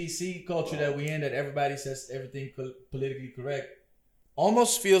 this PC culture that we in, that everybody says everything politically correct,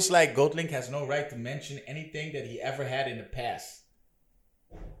 almost feels like Gold Link has no right to mention anything that he ever had in the past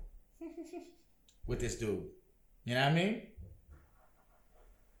with this dude. You know what I mean?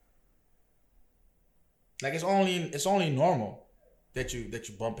 Like it's only normal that you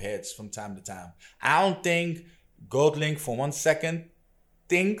bump heads from time to time. I don't think Gold Link for 1 second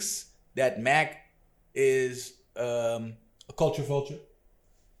thinks that Mac is a culture vulture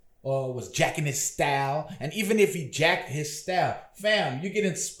or was jacking his style. And even if he jacked his style, fam, you get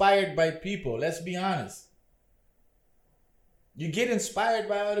inspired by people. Let's be honest. You get inspired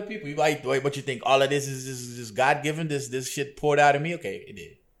by other people. You like, wait, what you think? All of this is just God given. This shit poured out of me. Okay, it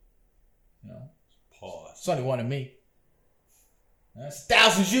did. You know, Pause. it's only one of me. That's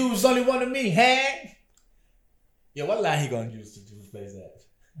 1,000 Jews. It's only one of me. Hey. Yeah, what line he gonna use to replace that?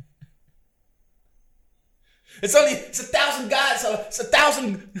 It's 1,000 gods. It's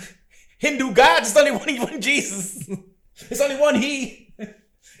 1,000 Hindu gods. It's only one Jesus. It's only one he.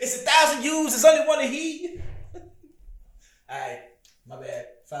 It's 1,000 yous. It's only one he. Alright, my bad.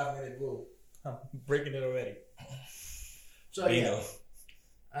 5-minute rule. I'm breaking it already. So yeah.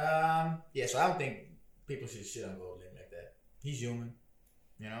 Yeah, so I don't think people should shit on Gold Link like that. He's human.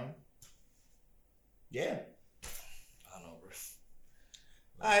 You know? Yeah. I don't know, bro.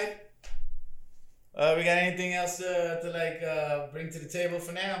 Alright. We got anything else to bring to the table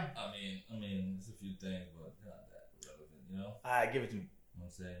for now? I mean, there's a few things, but not that relevant, you know? Alright, give it to me. You know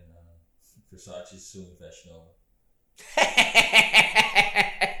what I'm saying? Versace's suing Fashion Nova.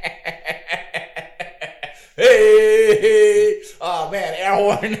 Hey! Oh man, air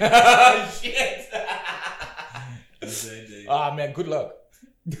horn. Shit. Oh man, good luck.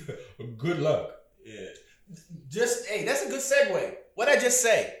 Good luck. Yeah. Hey, that's a good segue. What'd I just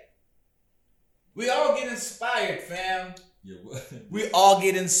say? We all get inspired, fam. Yeah, we all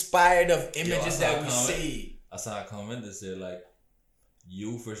get inspired of images that we see. I saw a comment that said, like,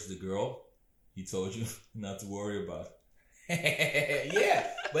 you versus the girl he told you not to worry about. Yeah,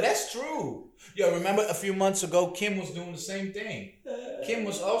 but that's true. Yo, remember a few months ago, Kim was doing the same thing. Kim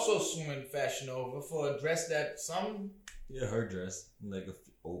was also suing Fashion Nova for a dress that some... Yeah, her dress. Like an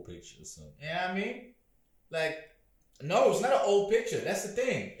old picture or something. You know what I mean? Like, no, it's not an old picture. That's the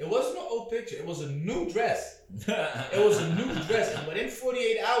thing. It wasn't an old picture. It was a new dress. It was a new dress. And within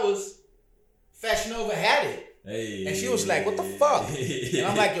 48 hours, Fashion Nova had it. Hey. And she was like, what the fuck? And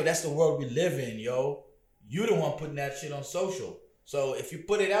I'm like, yo, that's the world we live in, yo. You the one putting that shit on social. So if you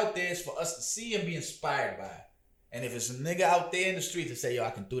put it out there, it's for us to see and be inspired by. And if it's a nigga out there in the street to say, yo, I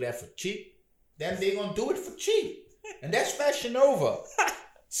can do that for cheap, then they gonna do it for cheap. And that's Fashion Nova.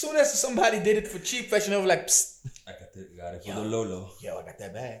 Soon as somebody did it for cheap, Fashion Nova like, psst. I got it for the Lolo. Yo, I got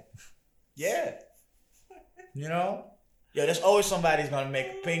that bag. Yeah. You know? Yo, there's always somebody's gonna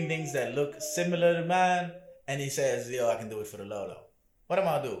make paintings that look similar to mine, and he says, yo, I can do it for the Lolo. What am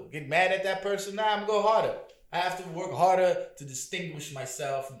I gonna do? Get mad at that person? Nah, I'm gonna go harder. I have to work harder to distinguish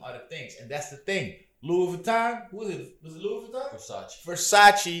myself from other things. And that's the thing. Louis Vuitton, who was it? Was it Louis Vuitton?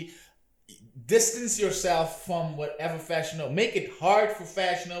 Versace. Distance yourself from whatever Fashion Nova. Make it hard for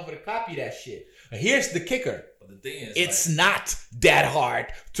Fashion Nova to copy that shit. Here's the kicker. But the thing is, it's not that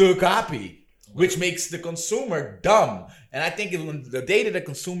hard to copy, which makes the consumer dumb. And I think the day that the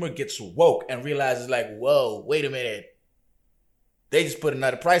consumer gets woke and realizes like, whoa, wait a minute. They just put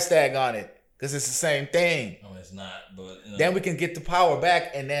another price tag on it because it's the same thing. No, it's not. But you know, then we can get the power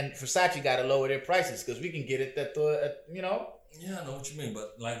back, and then Versace got to lower their prices because we can get it at you know. Yeah, I know what you mean,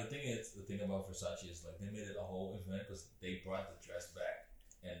 but like the thing about Versace is like they made it a whole event because they brought the dress back,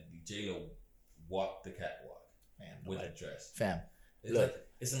 and J-Lo walked the catwalk with the dress. Fam, it's look, like,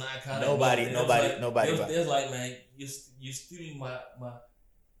 it's an iconic. Nobody. There's like, man, you're stealing my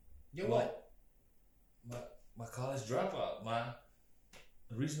my college dropout, my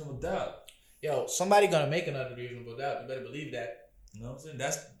reasonable doubt. Yo, somebody gonna make another reasonable doubt. You better believe that. You know what I'm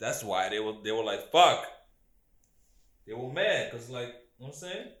saying? That's why they were like, fuck. They were mad because, like, you know what I'm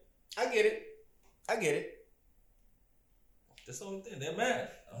saying? I get it. That's the only thing. They're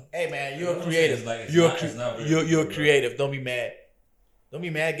mad. Hey man, you're creative. You're creative. Don't be mad. Don't be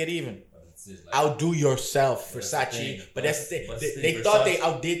mad. Get even. Like, outdo yourself, Versace. But that's the thing. They thought they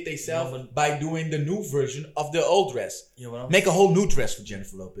outdid themselves by doing the new version of the old dress. Make a whole new dress for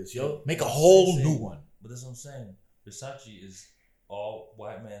Jennifer Lopez, yo. Make a whole new one. But that's what I'm saying. Versace is all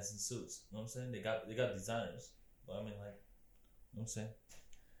white mans in suits. You know what I'm saying? They got designers. But I mean, like, you know what I'm saying?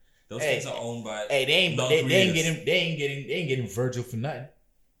 Those things are owned by. Hey, they ain't getting Virgil for nothing.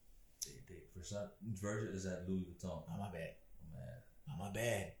 Virgil is at Louis Vuitton. Oh, my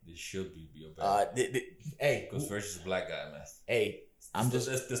bad. This should be your bad. Hey, because Virgil's a black guy, man. Hey, that's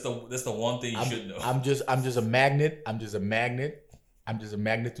the one thing you should know. I'm just a magnet. I'm just a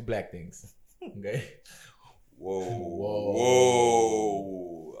magnet to black things. Okay. Whoa.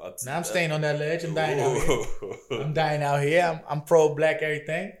 Now I'm staying on that ledge. I'm dying out here. I'm pro black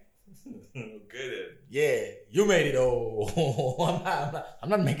everything. Okay then. Yeah, you made it old. I'm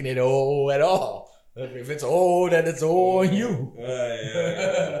not making it old at all. If it's old, then it's old on you.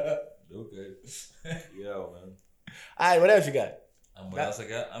 Yeah. Okay. Yeah, man. All right, what else you got? What else I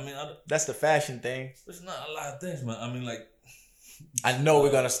got? I mean, that's the fashion thing. There's not a lot of things, man. I mean, like, I know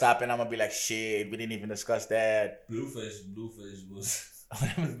we're gonna stop, and I'm gonna be like, shit, we didn't even discuss that. Blueface was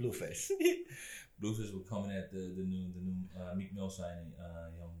Blueface. Blueface was coming at the new Meek Mill signing,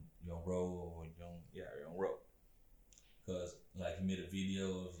 Young Ro or Young Ro, cause like he made a video.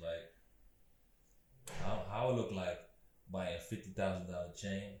 It was like how it look like buying a $50,000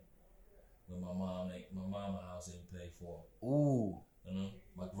 chain when my mama house ain't paid for. Ooh. You know,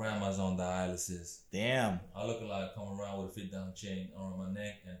 my grandma's on dialysis. Damn. I look like coming around with a $50 chain around my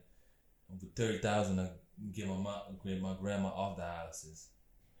neck, and with $30,000 I get my grandma off dialysis.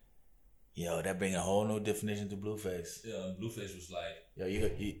 Yo, that bring a whole new definition to Blueface. Yeah, and Blueface was like, yo,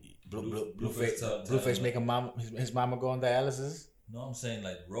 Blueface Blueface make his mama go on dialysis. No, I'm saying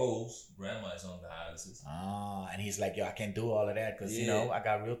like Rose, grandma is on dialysis. Ah, and he's like, yo, I can't do all of that because you know I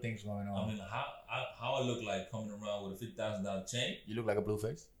got real things going on. I mean, how I look like coming around with a $50,000 chain? You look like a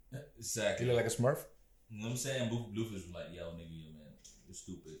Blueface. Exactly. You look like a Smurf. You know what I'm saying? Blueface was like, yo, nigga, man, you're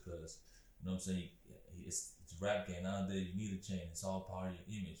stupid because you know what I'm saying. It's rap game nowadays. You need a chain. It's all part of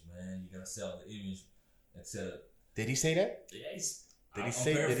your image, man. You gotta sell the image, etc. Did he say that? Yeah, Did he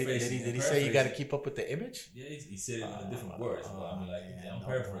say you got to keep up with the image? Yeah, he said it in different words. But I'm like, man, I'm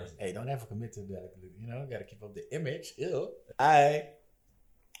paraphrasing. Hey, don't ever commit to that. You know, got to keep up the image. Ew. All right. You know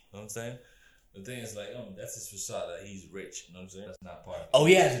what I'm saying? The thing is, like, that's his facade that he's rich. You know what I'm saying? That's not part of it. Oh,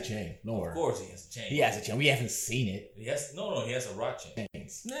 he has a chain. No worries. Of course he has a chain. He has a chain. We haven't seen it. He has a rock chain.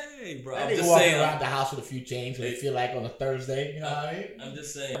 Hey, bro. I I'm think just walking saying. around the house with a few chains when they feel like on a Thursday. You know what I mean? I'm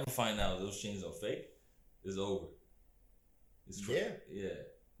just saying. If I find out those chains are fake, it's over. It's true. Yeah.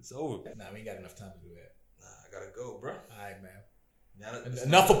 It's over. Nah, we ain't got enough time to do that. Nah, I gotta go, bro. All right, man. Now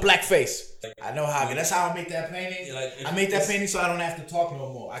Enough of blackface. I know how. That's how I make that painting. Yeah, like, I made that painting so I don't have to talk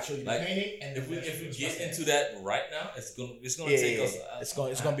no more. I show you the like, painting, and if we get my into that right now, it's gonna take us.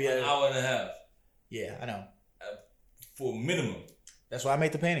 It's gonna be an hour and a half. Yeah, I know. For minimum. That's why I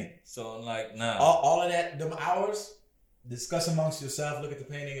made the painting. So I'm like, nah. All of that, them hours. Discuss amongst yourself. Look at the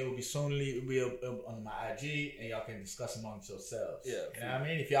painting. It will be on my IG, and y'all can discuss amongst yourselves. Yeah. You know what I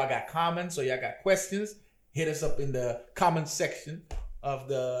mean? If y'all got comments or y'all got questions, hit us up in the comment section of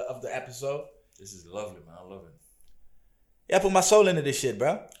the episode. This is lovely, man. I love it. Yeah, I put my soul into this shit, bro.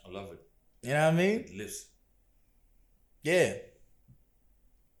 I love it. You know what I mean? It lives. Yeah.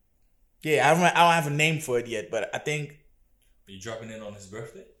 Yeah, I don't have a name for it yet, but I think. Are you dropping in on his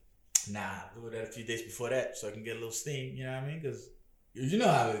birthday? Nah, do that a few days before that so I can get a little steam. You know what I mean? Because you know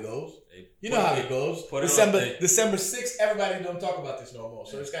how it goes. You know how it goes. December 6th, everybody don't talk about this no more.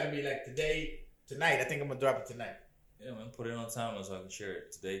 So it's got to be like tonight. I think I'm going to drop it tonight. Yeah, man. Put it on timer so I can share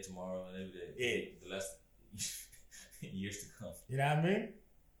it today, tomorrow, and every day. Yeah. The last years to come. You know what I mean?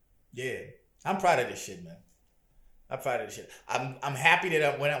 Yeah. I'm proud of this shit, man. I'm proud of this shit. I'm happy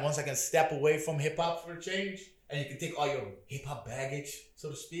that once I can step away from hip-hop for a change, and you can take all your hip-hop baggage,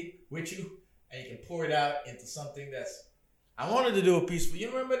 so to speak, with you, and you can pour it out into something that's... I wanted to do a peaceful... You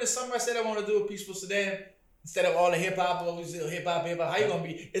remember in the summer I said I want to do a peaceful sedan? Instead of all the hip-hop, always hip-hop. How you going to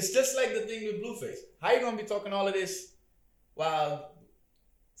be... It's just like the thing with Blueface. How you going to be talking all of this while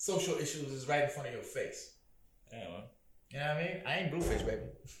social issues is right in front of your face? Yeah, man. You know what I mean? I ain't Blueface, baby.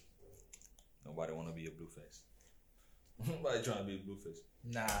 Nobody want to be a Blueface. Nobody trying to be a Blueface.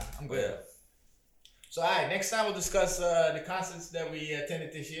 Nah, I'm good. Yeah. So, all right, next time we'll discuss the concerts that we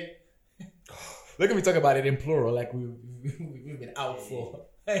attended this year. Look at me talk about it in plural, like we've been out for.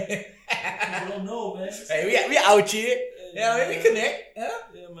 People don't know, man. Hey, we out here. Yeah, we connect. Huh?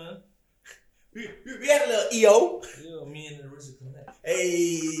 Yeah, man. We had a little EO. Yeah, me and the RZA connect.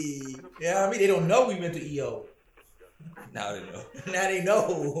 Hey, yeah, I mean they don't know we went to EO. Now they know. Now they know.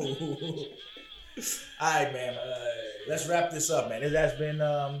 All right, man. Let's wrap this up, man. It has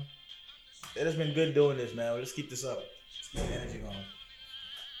been good doing this, man. Let's keep this up. Let's keep the energy going.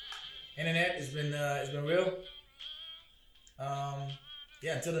 Internet, it's been real.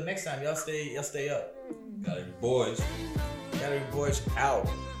 Yeah, until the next time, y'all stay up. Gotta be boys. Gotta be boys out.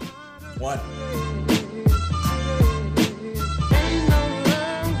 1.